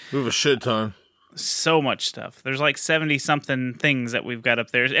there. We have a shit ton. So much stuff. There's like 70 something things that we've got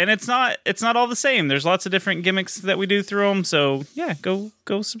up there, and it's not all the same. There's lots of different gimmicks that we do through them. So yeah, go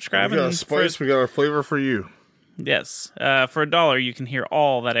subscribe. We got a and spice. We got a flavor for you. Yes. For $1, you can hear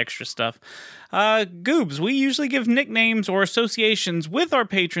all that extra stuff. Goobs, we usually give nicknames or associations with our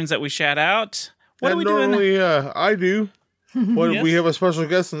patrons that we shout out. What are we doing? Normally, I do. But Yes. we have a special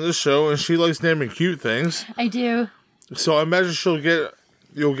guest on this show, and she likes naming cute things. I do. So I imagine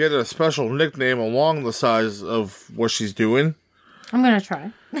you'll get a special nickname along the size of what she's doing. I'm going to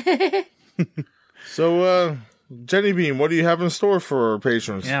try. So, Jenny Bean, what do you have in store for our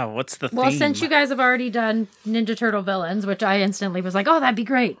patrons? Yeah, what's the Well, theme? since you guys have already done Ninja Turtle villains, which I instantly was like, oh, that'd be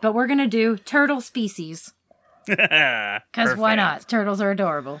great. But we're going to do turtle species. Because why not? Turtles are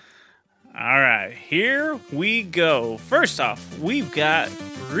adorable. All right, here we go. First off, we've got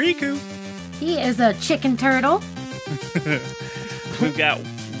Riku. He is a chicken turtle. We've got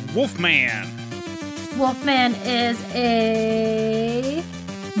Wolfman. Wolfman is a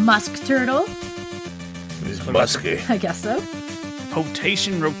musk turtle. He's musky. I guess so.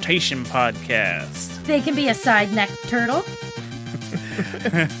 Potation Rotation Podcast. They can be a side neck turtle.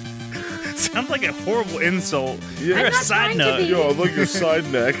 Sounds like a horrible insult. Yeah. You're I'm a not side trying to nut. be. Yo, I like your side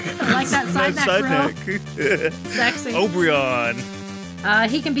neck. I like that side neck grill. Sexy. Obrion.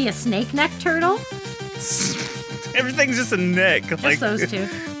 He can be a snake neck turtle. Everything's just a neck. Just those two.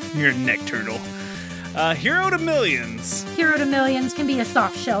 You're a neck turtle. Hero to Millions. Hero to Millions can be a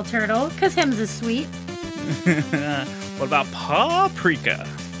soft shell turtle, because him's is sweet. What about Paprika?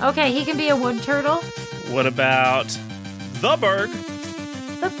 Okay, he can be a wood turtle. What about the Berg?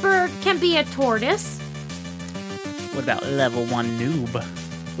 The bird can be a tortoise. What about Level 1 Noob?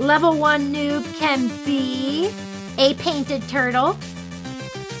 Level 1 noob can be a painted turtle.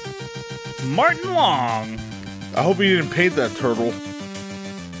 Martin Long. I hope you didn't paint that turtle.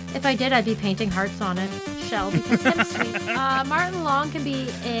 If I did, I'd be painting hearts on it. Shell, because him's sweet. Martin Long can be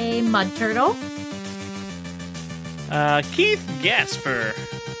a mud turtle. Keith Gasper.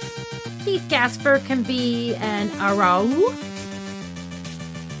 Keith Gasper can be an arau.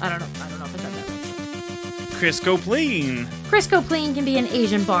 I don't know if I said that right. Chris Copleen. Chris Copleen can be an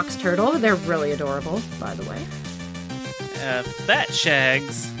Asian box turtle. They're really adorable, by the way. Fat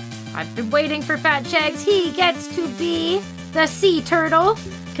Shags. I've been waiting for Fat Shags. He gets to be the sea turtle,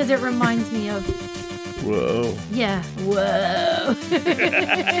 because it reminds me of... Whoa. Yeah. Whoa.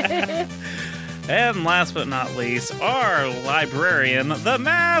 And last but not least, our librarian, the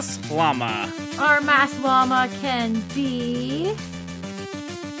Mass Llama. Our mass llama can be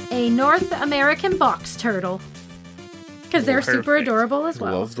a North American box turtle, because they're super Perfect. adorable as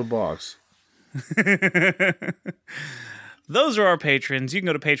well. Love the box. Those are our patrons. You can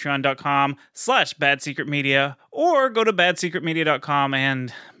go to patreon.com/badsecretmedia or go to badsecretmedia.com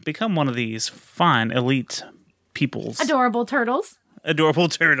and become one of these fine elite peoples. Adorable turtles. Adorable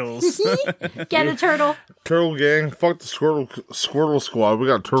turtles. Get a turtle. Turtle gang. Fuck the Squirtle Squad. We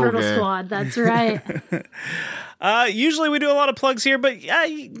got Turtle Turtle gang. Squad. That's right. Usually we do a lot of plugs here, but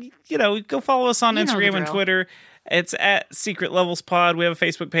go follow us on You know the Instagram and drill. Twitter. It's at Secret Levels Pod. We have a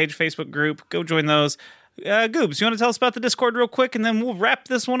Facebook page, Facebook group. Go join those. Goobs, you want to tell us about the Discord real quick, and then we'll wrap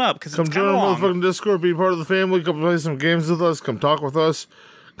this one up because Come it's join kind our of long. motherfucking Discord. Be part of the family. Come play some games with us. Come talk with us.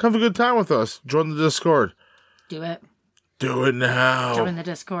 Come have a good time with us. Join the Discord. Do it. Do it now. Join the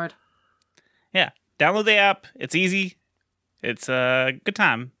Discord. Yeah, download the app. It's easy. It's a good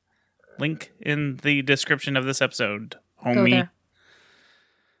time. Link in the description of this episode, Go homie. there.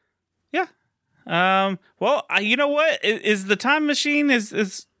 Yeah. Well, you know what? Is the time machine is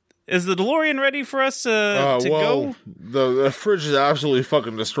the DeLorean ready for us to go? The fridge is absolutely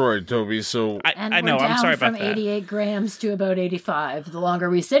fucking destroyed, Toby. So And I know. we're down I'm sorry about from that. 88 grams to about 85. The longer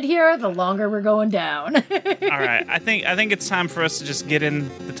we sit here, the longer we're going down. All right. I think it's time for us to just get in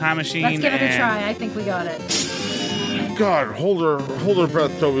the time machine. Let's give it a and- try. I think we got it. God, hold her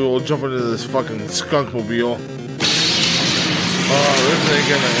breath, Toby. We'll jump into this fucking skunk mobile. Oh, this ain't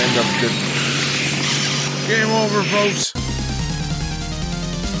gonna end up good. Game over, folks.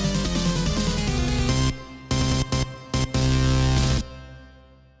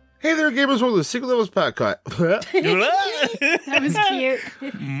 Hey there, gamers. Welcome to the Secret Levels Podcast. That was cute.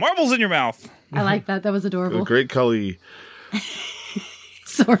 Marbles in your mouth. I like that. That was adorable. Great Cully.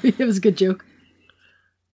 Sorry, it was a good joke.